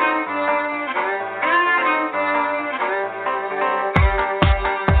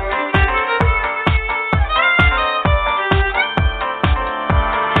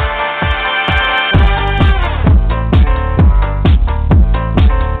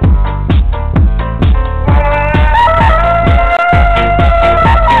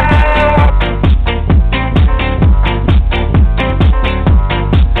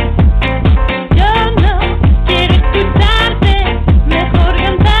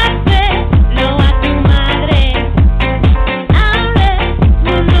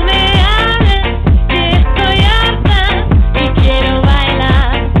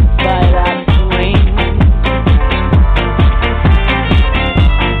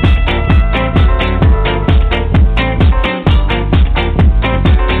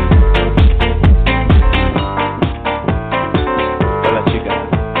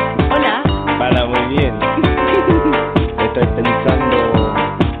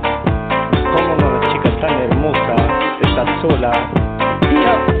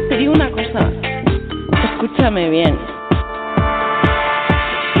 Escúchame bien.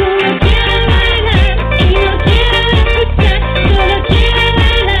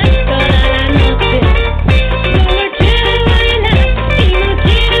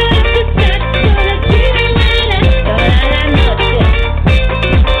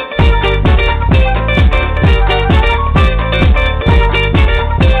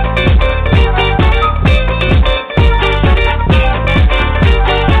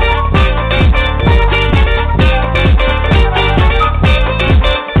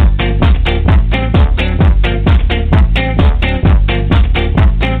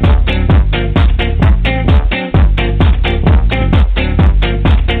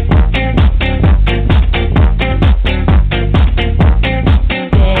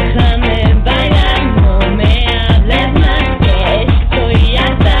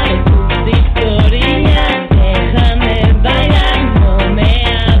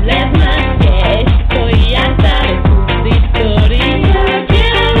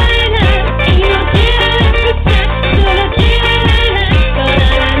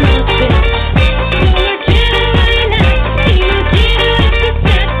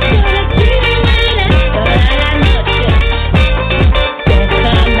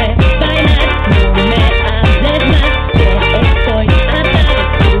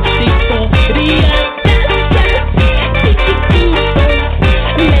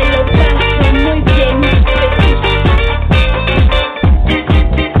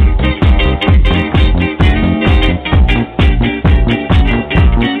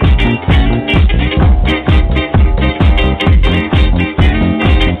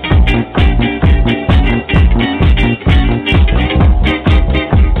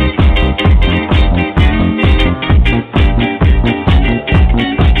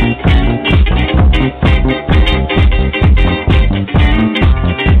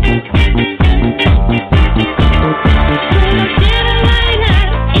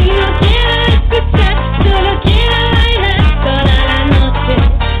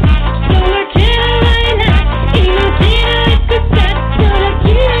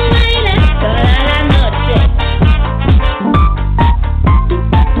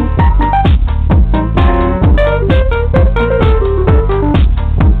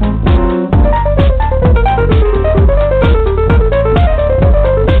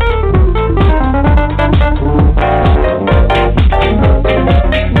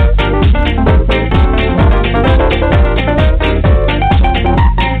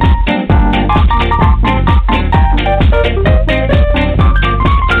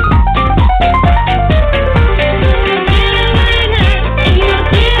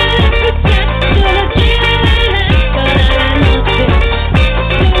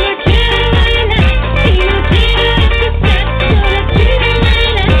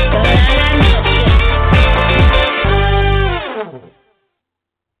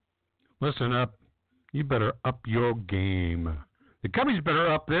 Listen up. You better up your game. The Cubbies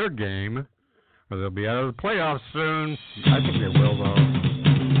better up their game, or they'll be out of the playoffs soon. I think they will, though.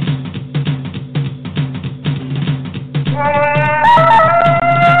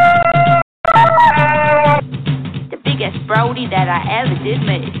 The biggest Brody that I ever did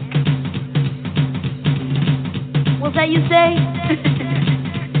make. What's that you say?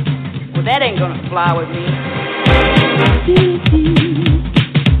 Well, that ain't gonna fly with me.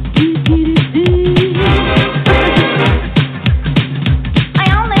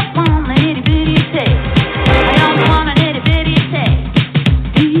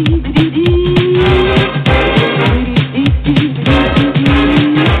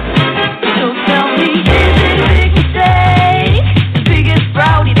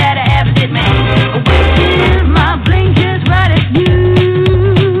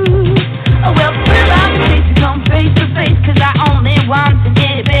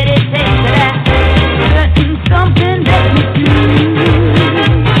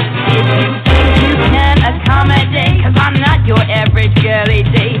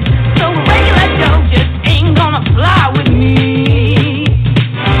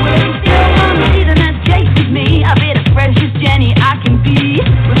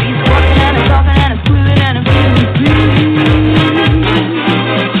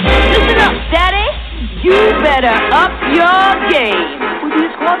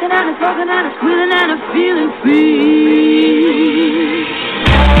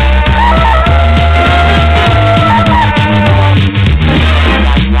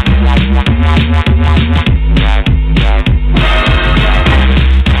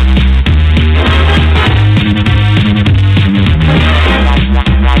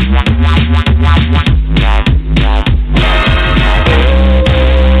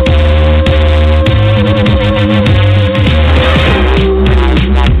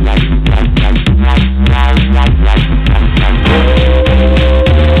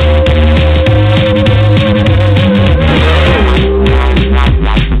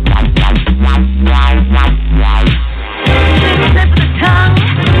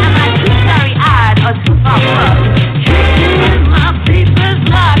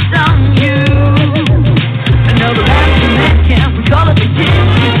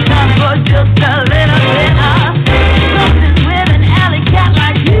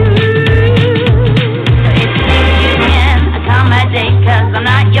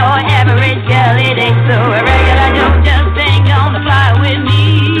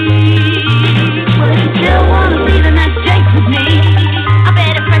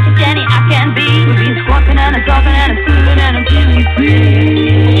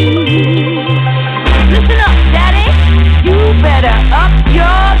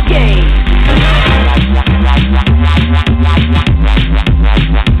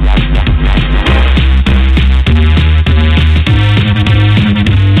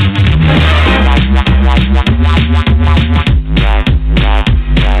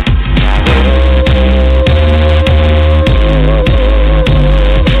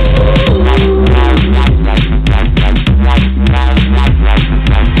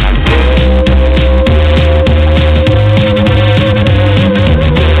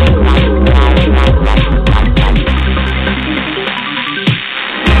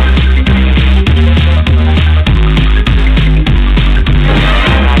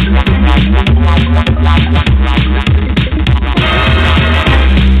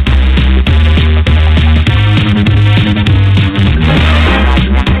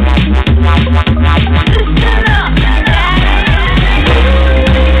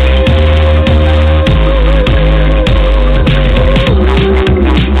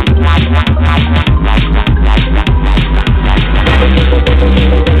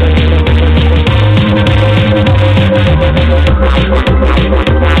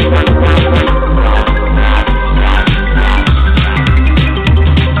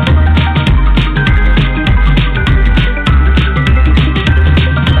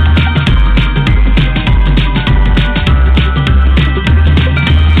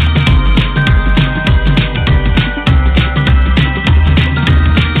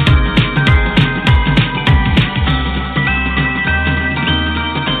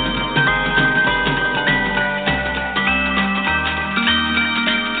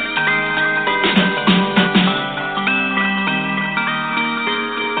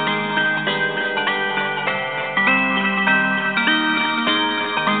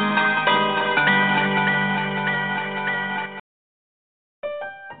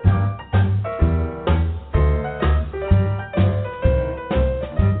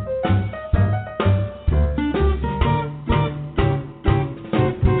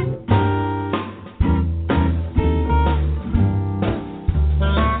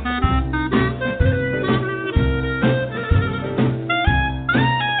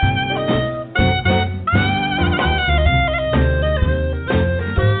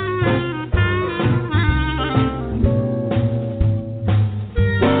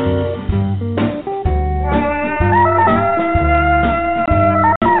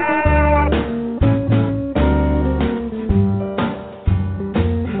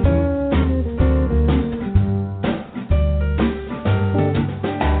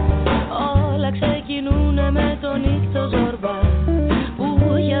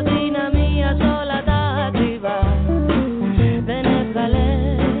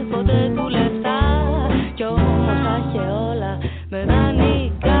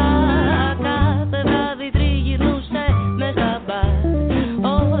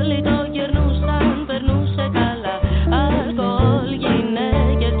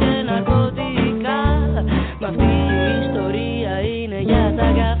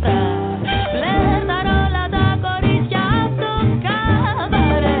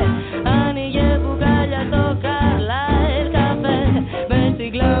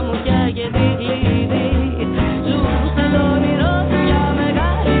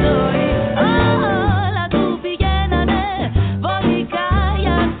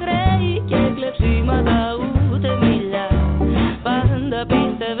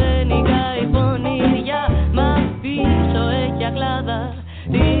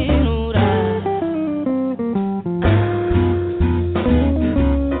 την ουρά.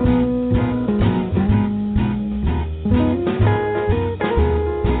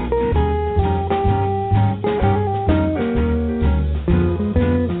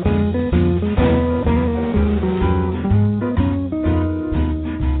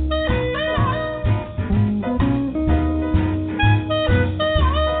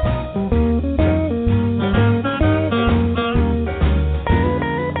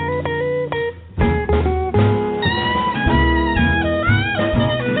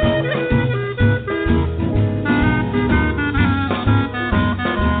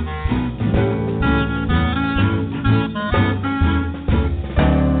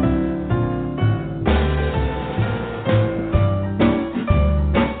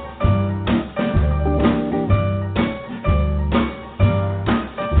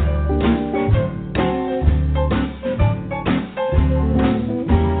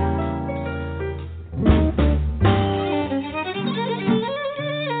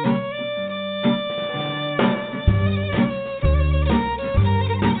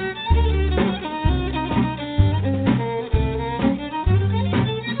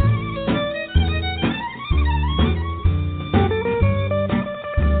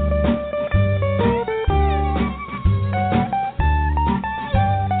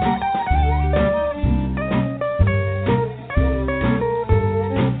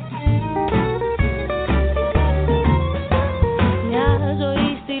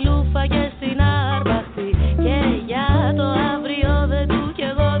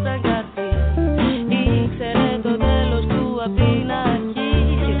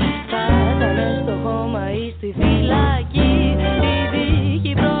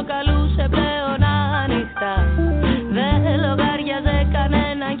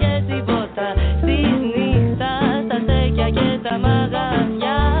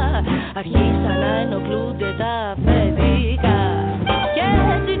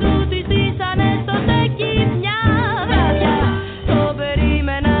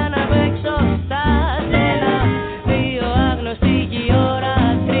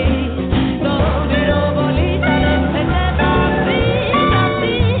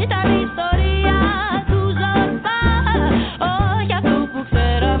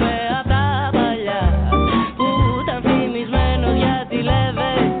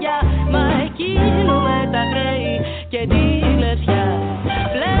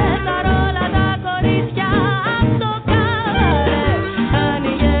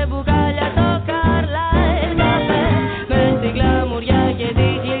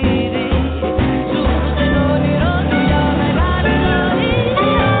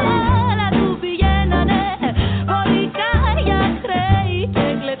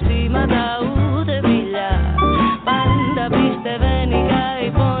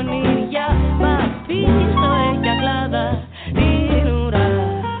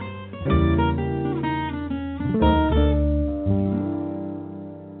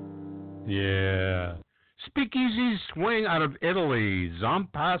 Out of Italy,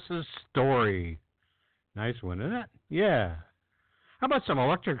 Zompasa's Story. Nice one, isn't it? Yeah. How about some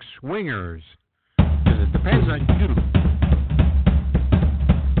electric swingers? Because it depends on you.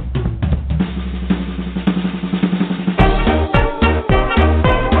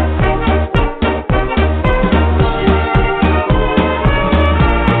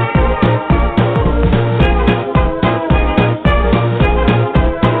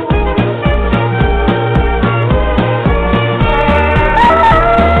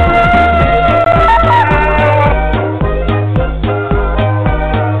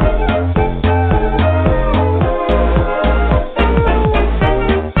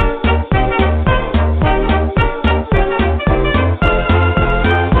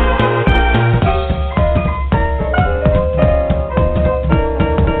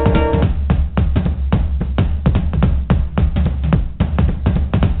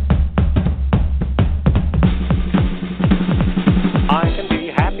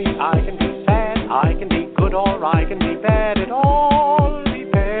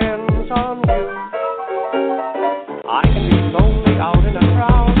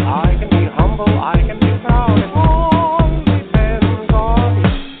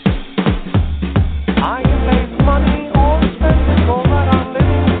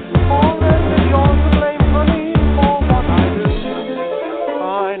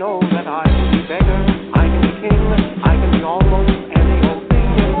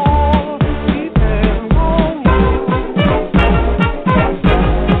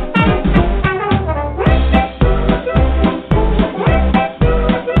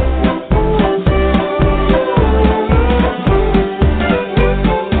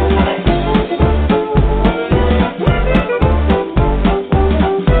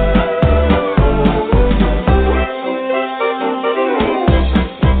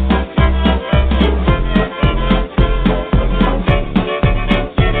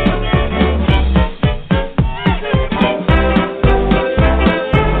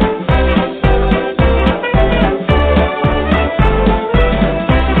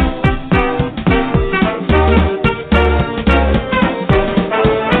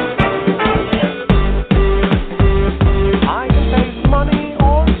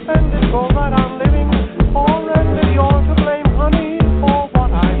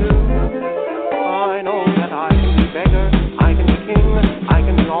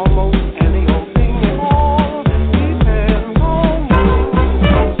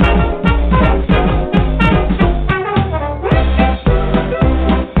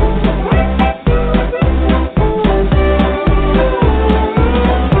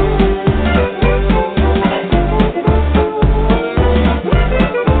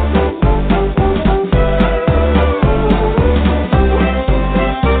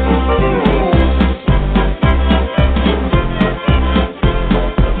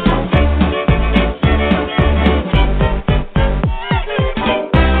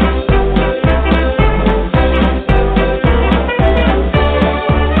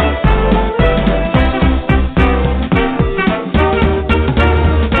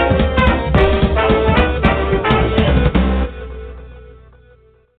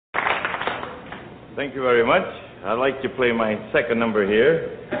 Thank you very much. I'd like to play my second number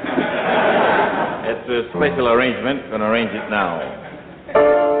here. It's a special arrangement. I'm going to arrange it now.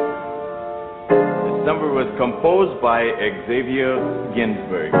 This number was composed by Xavier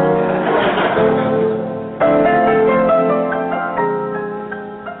Ginsberg.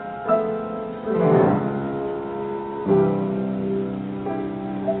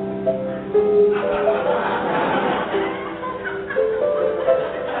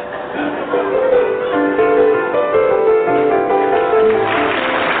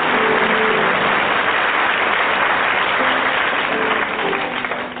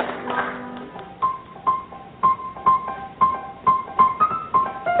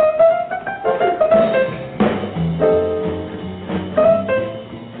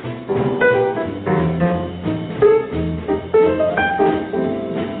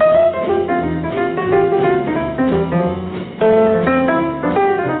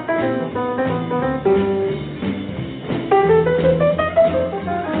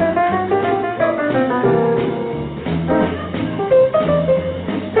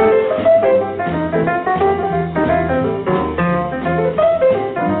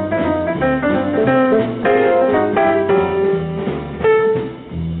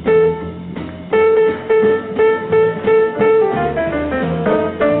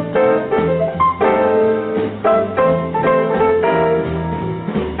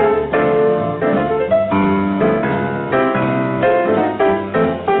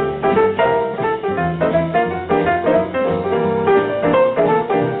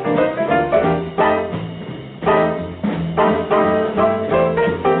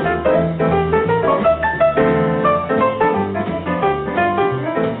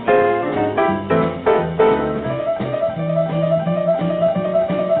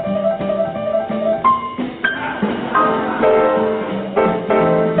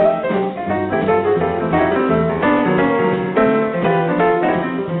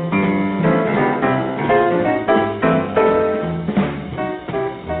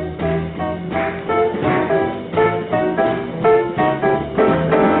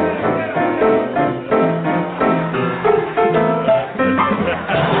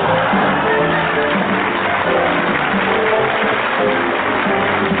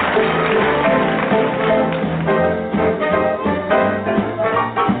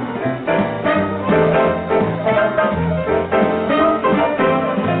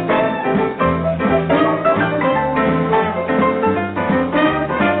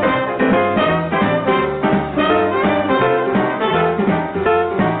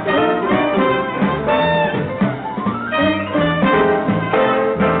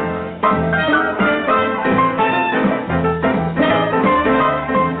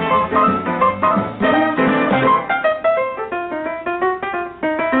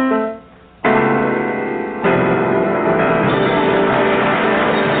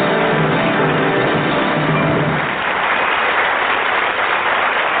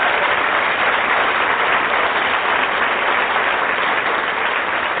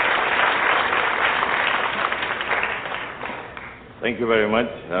 Thank you very much.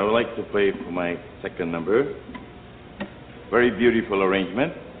 I would like to play for my second number. Very beautiful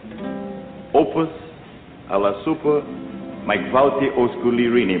arrangement. Opus alla super mai flauti osculi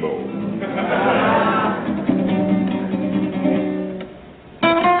rinimo.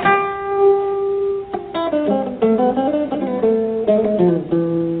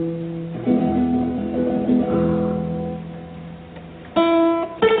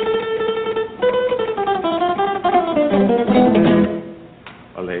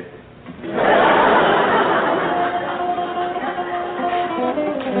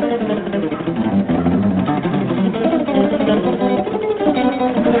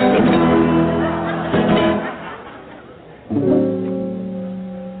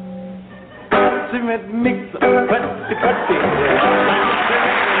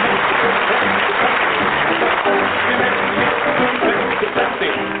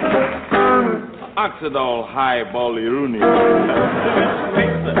 Oxidol high boliruni.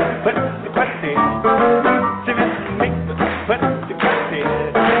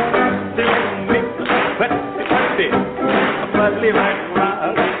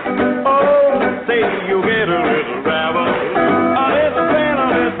 Oh, say you get a little gravel, a little pain, a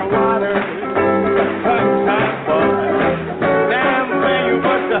little water. Damn, where you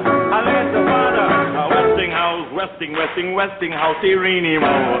put a little water. Westinghouse, Irini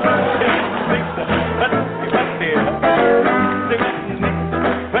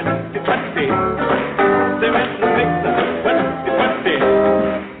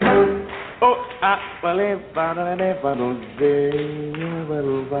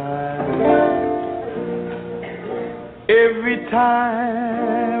Every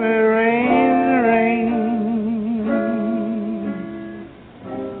time it rains.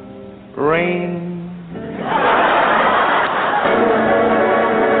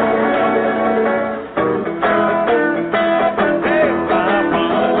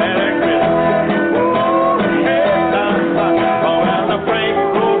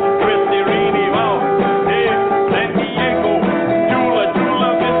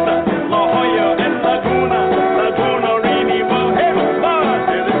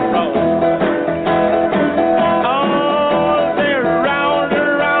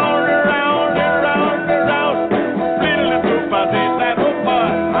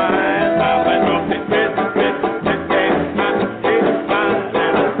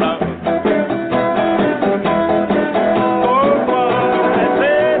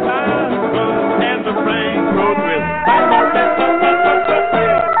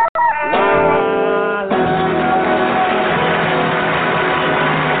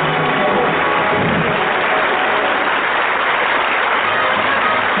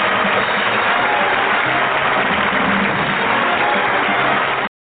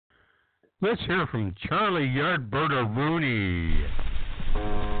 Let's hear from Charlie Yardbirder Rooney.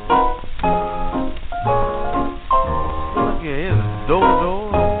 Look here, here's Dodo,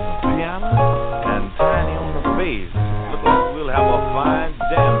 piano, and Tiny on the bass. Look like we'll have a fine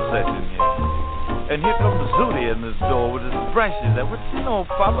jam session here. And here comes Zooty in this door with his brushes. What you know,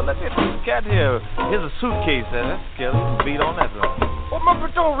 Papa? Look at this cat here. Here's a suitcase there. That's scary. You can beat on that one. What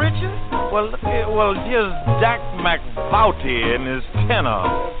my door, Richard? Well, look here. Well, here's Jack McVouty and his tenor.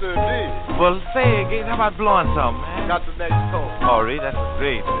 Yes, indeed. Well, say again, how about blowing something, man? Got the next call. All right, that's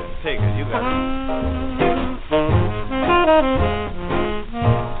great. Take it. You got it.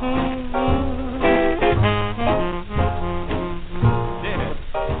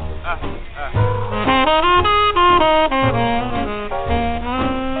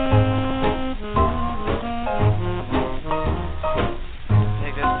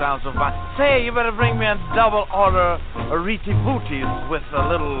 Sounds so fine. Say, you better bring me a double order of Riti Booties with a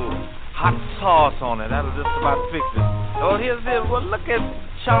little hot sauce on it. That'll just about fix it. Oh, here's it. Well, look at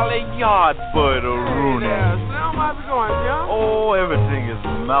Charlie Yardbirder Rooney. Yeah, Slim, how's it going, young? Oh, everything is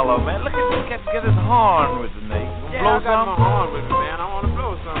mellow, man. Look at this cat get his horn with the Nate. Yeah, Blow I got some? my horn with me, man. I want to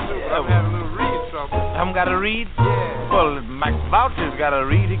blow some, too, but I'm having a little reed trouble. Haven't got a reed? Yeah. Well, McVouty's got a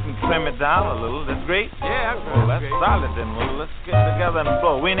reed. He can trim it down a little. That's great. Yeah, well, that's great. solid then. Well, let's get together and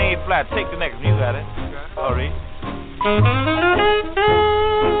blow. We in A flat. Take the next one. You got it. Okay. All right.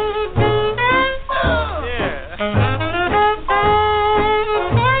 Yeah.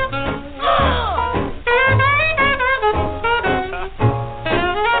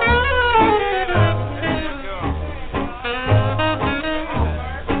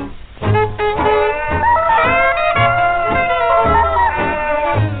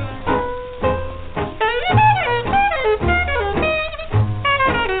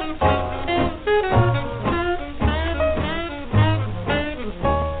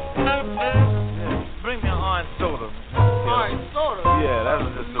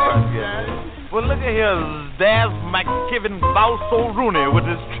 Here's Daz McKibben Bowso Rooney with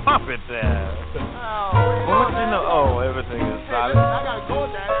his trumpet there. Well, what you know? Oh, everything is solid. I gotta go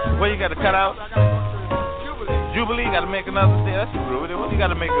there. Well, you got to cut out? Jubilee, you got to make another thing. That's true. Well, you got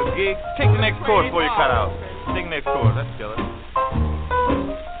to make a gig. Take the next chord before you cut out. Take the next chord. That's killer. All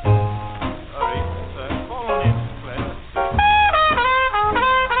right, so fall on in.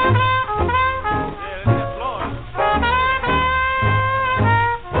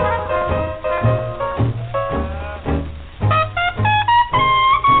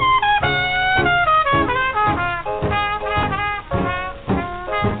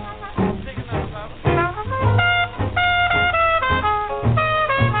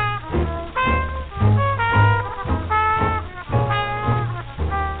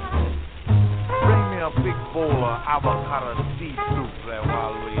 Avocado seed soup there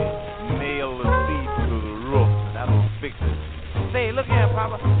while we nail the seed to the roof. That'll fix it. Say, look here,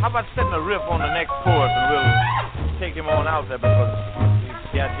 Papa. How about setting a riff on the next chorus and we'll take him on out there because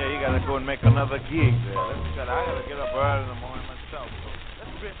you gotta go and make another gig there. I gotta get up early in the morning myself. So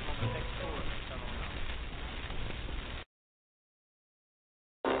let's riff on the next chorus.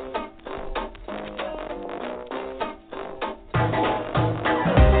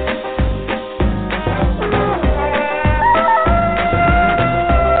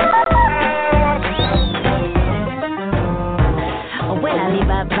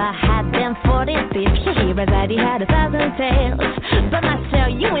 Everybody had 1,000 tales, but I tell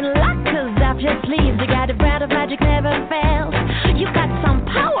you in luck, 'cause off your sleeves you got a brand of magic never fails. You got some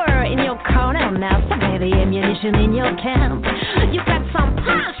power in your living in your camp. You got some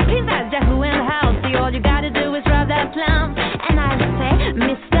posh pizza, Yahoo in the house. See, all you gotta do is rub that plum. And I say,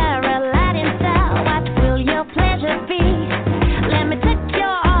 Mr. Aladdin, sir, what will your pleasure be? Let me take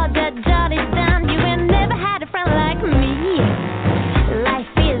your order, jot it down. You ain't never had a friend like me. Life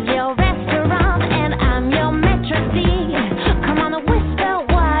is your restaurant, and I'm your maitre d'. Come on, whisper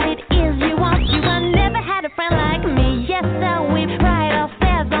what it is you want. You ain't never had a friend like me. Yes, sir, we pride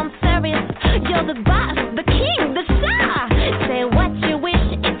ourselves on service. You're the boss, the king, the star. Say what you wish,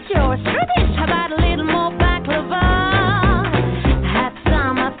 it's yours. British, how about a little more baklava? Have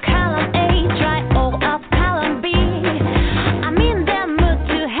some of column A, try all of column B. I'm in the mood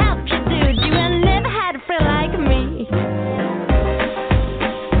to help you, dude. You ain't never had a friend like me.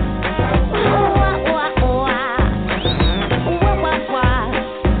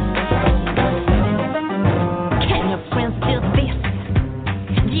 Can your friends do this?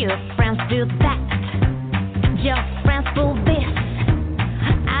 Your friends do that? Your friends pull this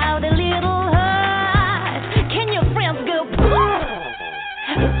out a little hard. Can your friends go boom?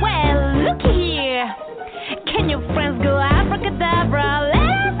 Well, looky here. Can your friends go abracadabra, let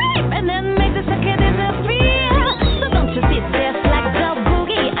it rip, and then make the second disappear? So don't you sit there like the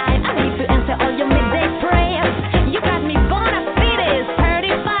boogie. I need to answer all your midday prayers. You got me bona fides,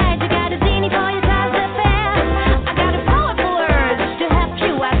 certified. You got a genie for your child's affair. I got a powerful urge to help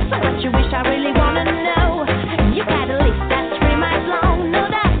you out. So what you wish, I really wanna know. You got a list that's 3 miles long. No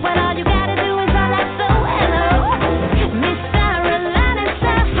doubt, but all you gotta do is all I so hello. Mr. Aladdin,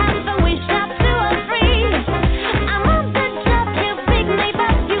 sir, have a wish of 2 or 3. I'm on the job, you big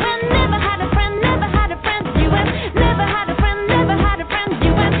neighbor. You ain't never had a friend, never had a friend. You ain't never had a friend, never had a friend.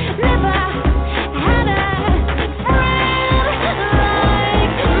 You ain't never had a friend like me.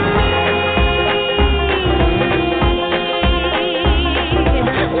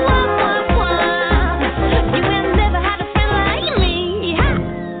 You ain't never had a friend like me.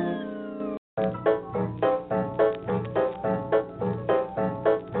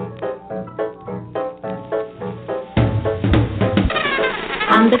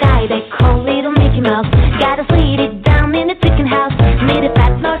 I'm the guy they call Little Mickey Mouse. Gotta sweet it down in the chicken house. Made a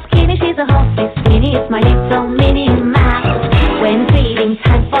fat nor skinny, she's a horse. This skinny is my little Minnie Mouse. When it's feeding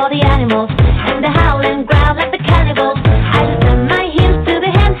time for the animals, and they howl and growl like the cannibals, I just turn my heels to the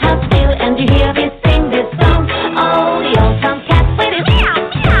hen house still, and you hear me sing this song. Oh, the old tomcat with his meow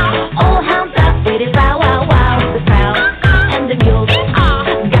meow, all hound up with his wow wow wow. The cow and the mule,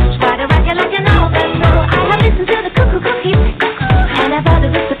 gosh, quite a racket like an old that know. I have listened to the cuckoo cookies, and I've heard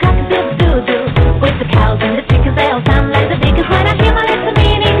of the cock-a-doodle-doo-doo. With the cows and the chickens, they all sound like the dickens when I hear my little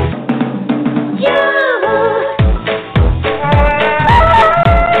meaning. You.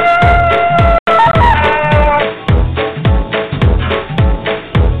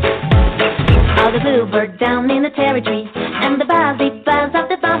 All the bluebird down in the territory, and the buzz of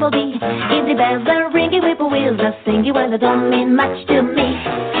the bumblebee. Easy bells are ringing, whippoorwills are singing, well, they don't mean much to me.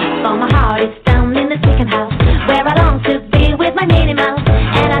 For my heart is down in the chicken house, where I long to be with my Minnie Mouse.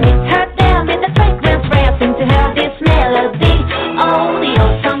 And I miss her there with the fragrance rare, sing to her this melody. Oh, the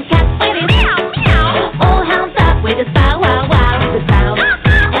old tomcat with his meow meow, all hounds up with his bow wow wow. The cow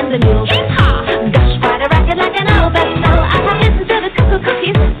and the mule, gosh, quite a racket like an old bat. So I have listened to the cuckoo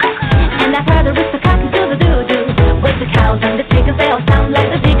cookies, and I've heard the rooster cock-a-doodle-doo-doo. With the cows and the chickens, they all sound like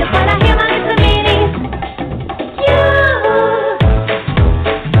the dickens when I hear my little meaning. You.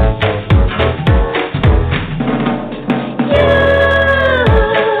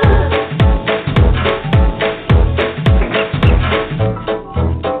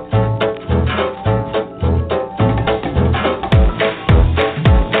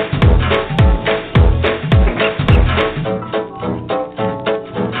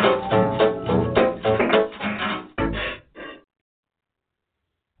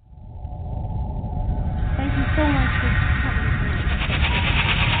 Thank you so much for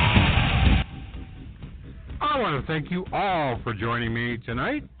I want to thank you all for joining me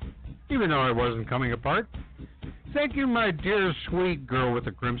tonight, even though I wasn't coming apart. Thank you, my dear sweet girl with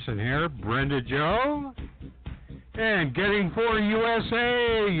the crimson hair, Brenda Jo. And Getting For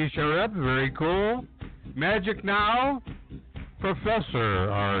USA, you showed up, very cool. Magic Now, Professor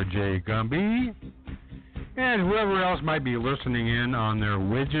R.J. Gumby, and whoever else might be listening in on their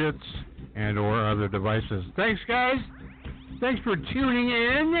widgets and or other devices. Thanks, guys. Thanks for tuning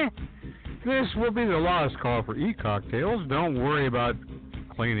in. This will be the last call for e-cocktails. Don't worry about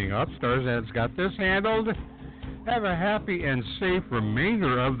cleaning up. Starzan's got this handled. Have a happy and safe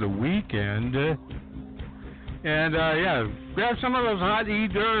remainder of the weekend. And, yeah, grab some of those hot hors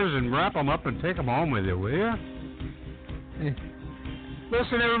d'oeuvres and wrap them up and take them home with you, will you?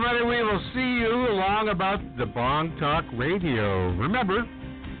 Listen, everybody, we will see you along about the Bong Talk Radio. Remember,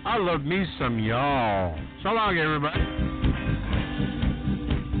 I love me some y'all. So long, everybody.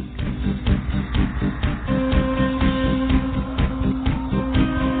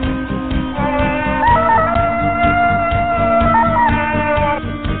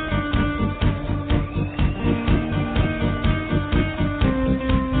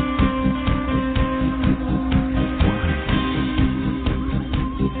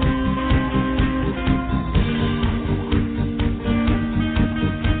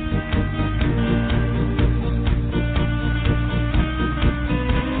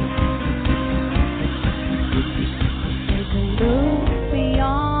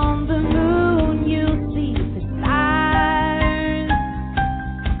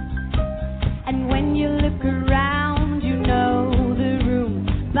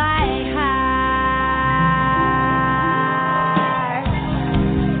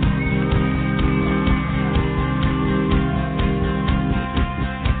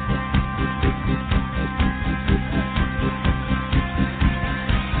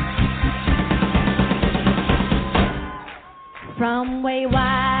 From way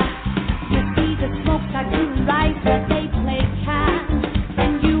wide, you see the smoke like two lights where they play cats,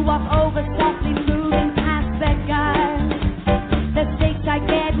 and you walk over softly moving past that guy. The stakes are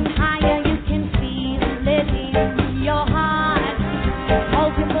getting higher, you can feel it in your heart.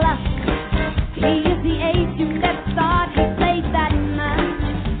 Hold your bluff, he is the ace you never thought he played that much,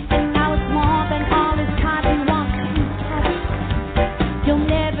 and now it's more than all his cards he wants to touch. You'll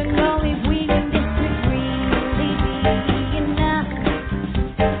never know if we win this could really be enough.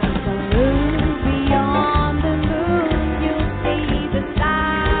 So move beyond the moon, you'll see the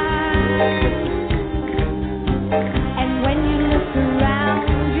stars. And when you look around,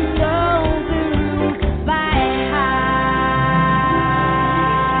 you know the room by heart.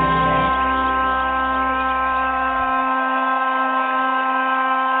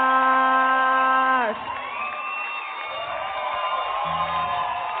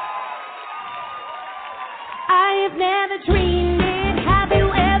 I have never dreamed it. Have you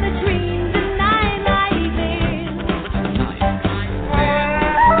ever dreamed a night like this?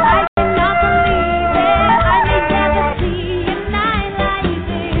 I cannot believe it. I may never see a night like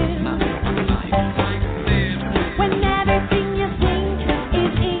this. When everything you think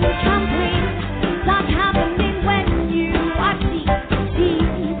is incomplete, not happening when you are deep.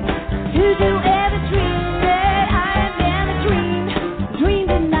 Did you ever dream it? I have never dreamed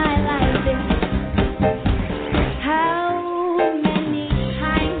a night like this. How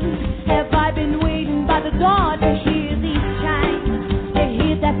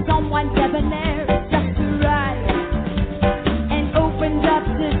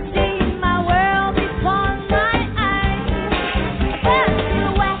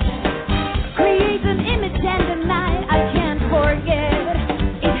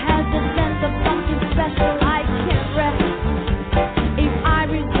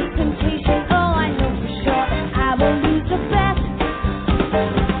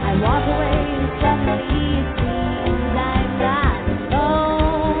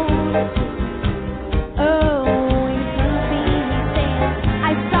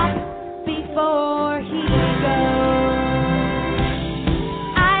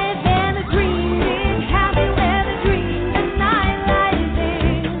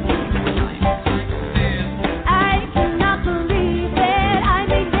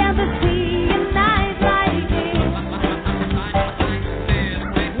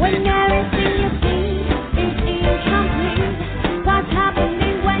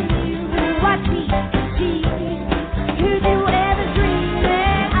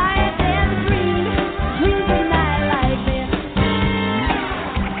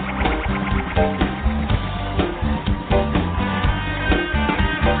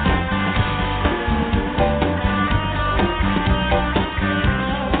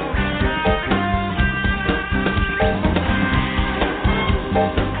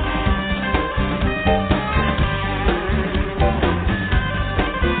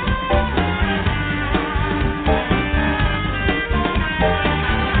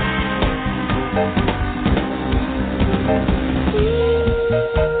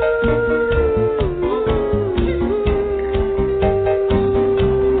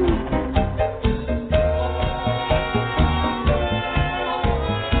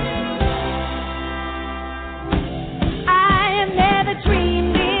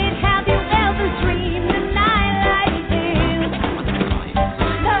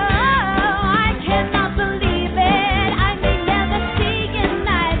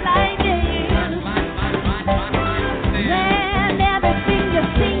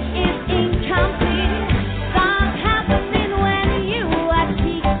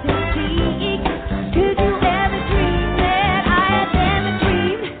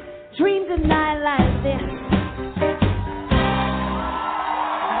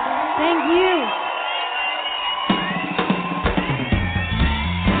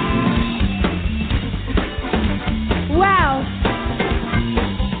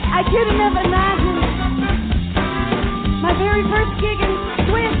I couldn't have imagined my very first gig in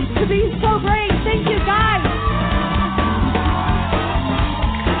Swiss to be so great. Thank you, guys.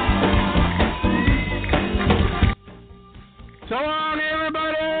 So long,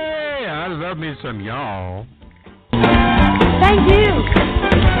 everybody. I love me some y'all. Thank you.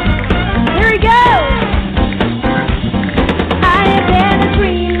 Here we go. I have ever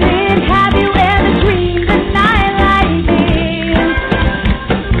dreamed. Have you ever dreamed a night like this?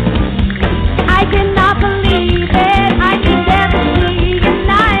 I cannot believe it. I can never see a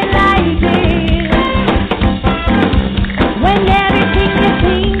night like this. When everything you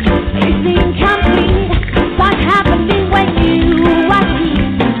think is incomplete, what's happening when you are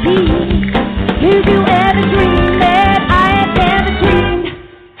here? Have you ever dreamed it? I have never dreamed.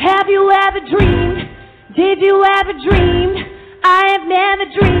 Have you ever dreamed? Did you ever dream? I have never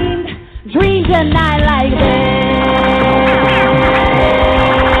dreamed a night like this.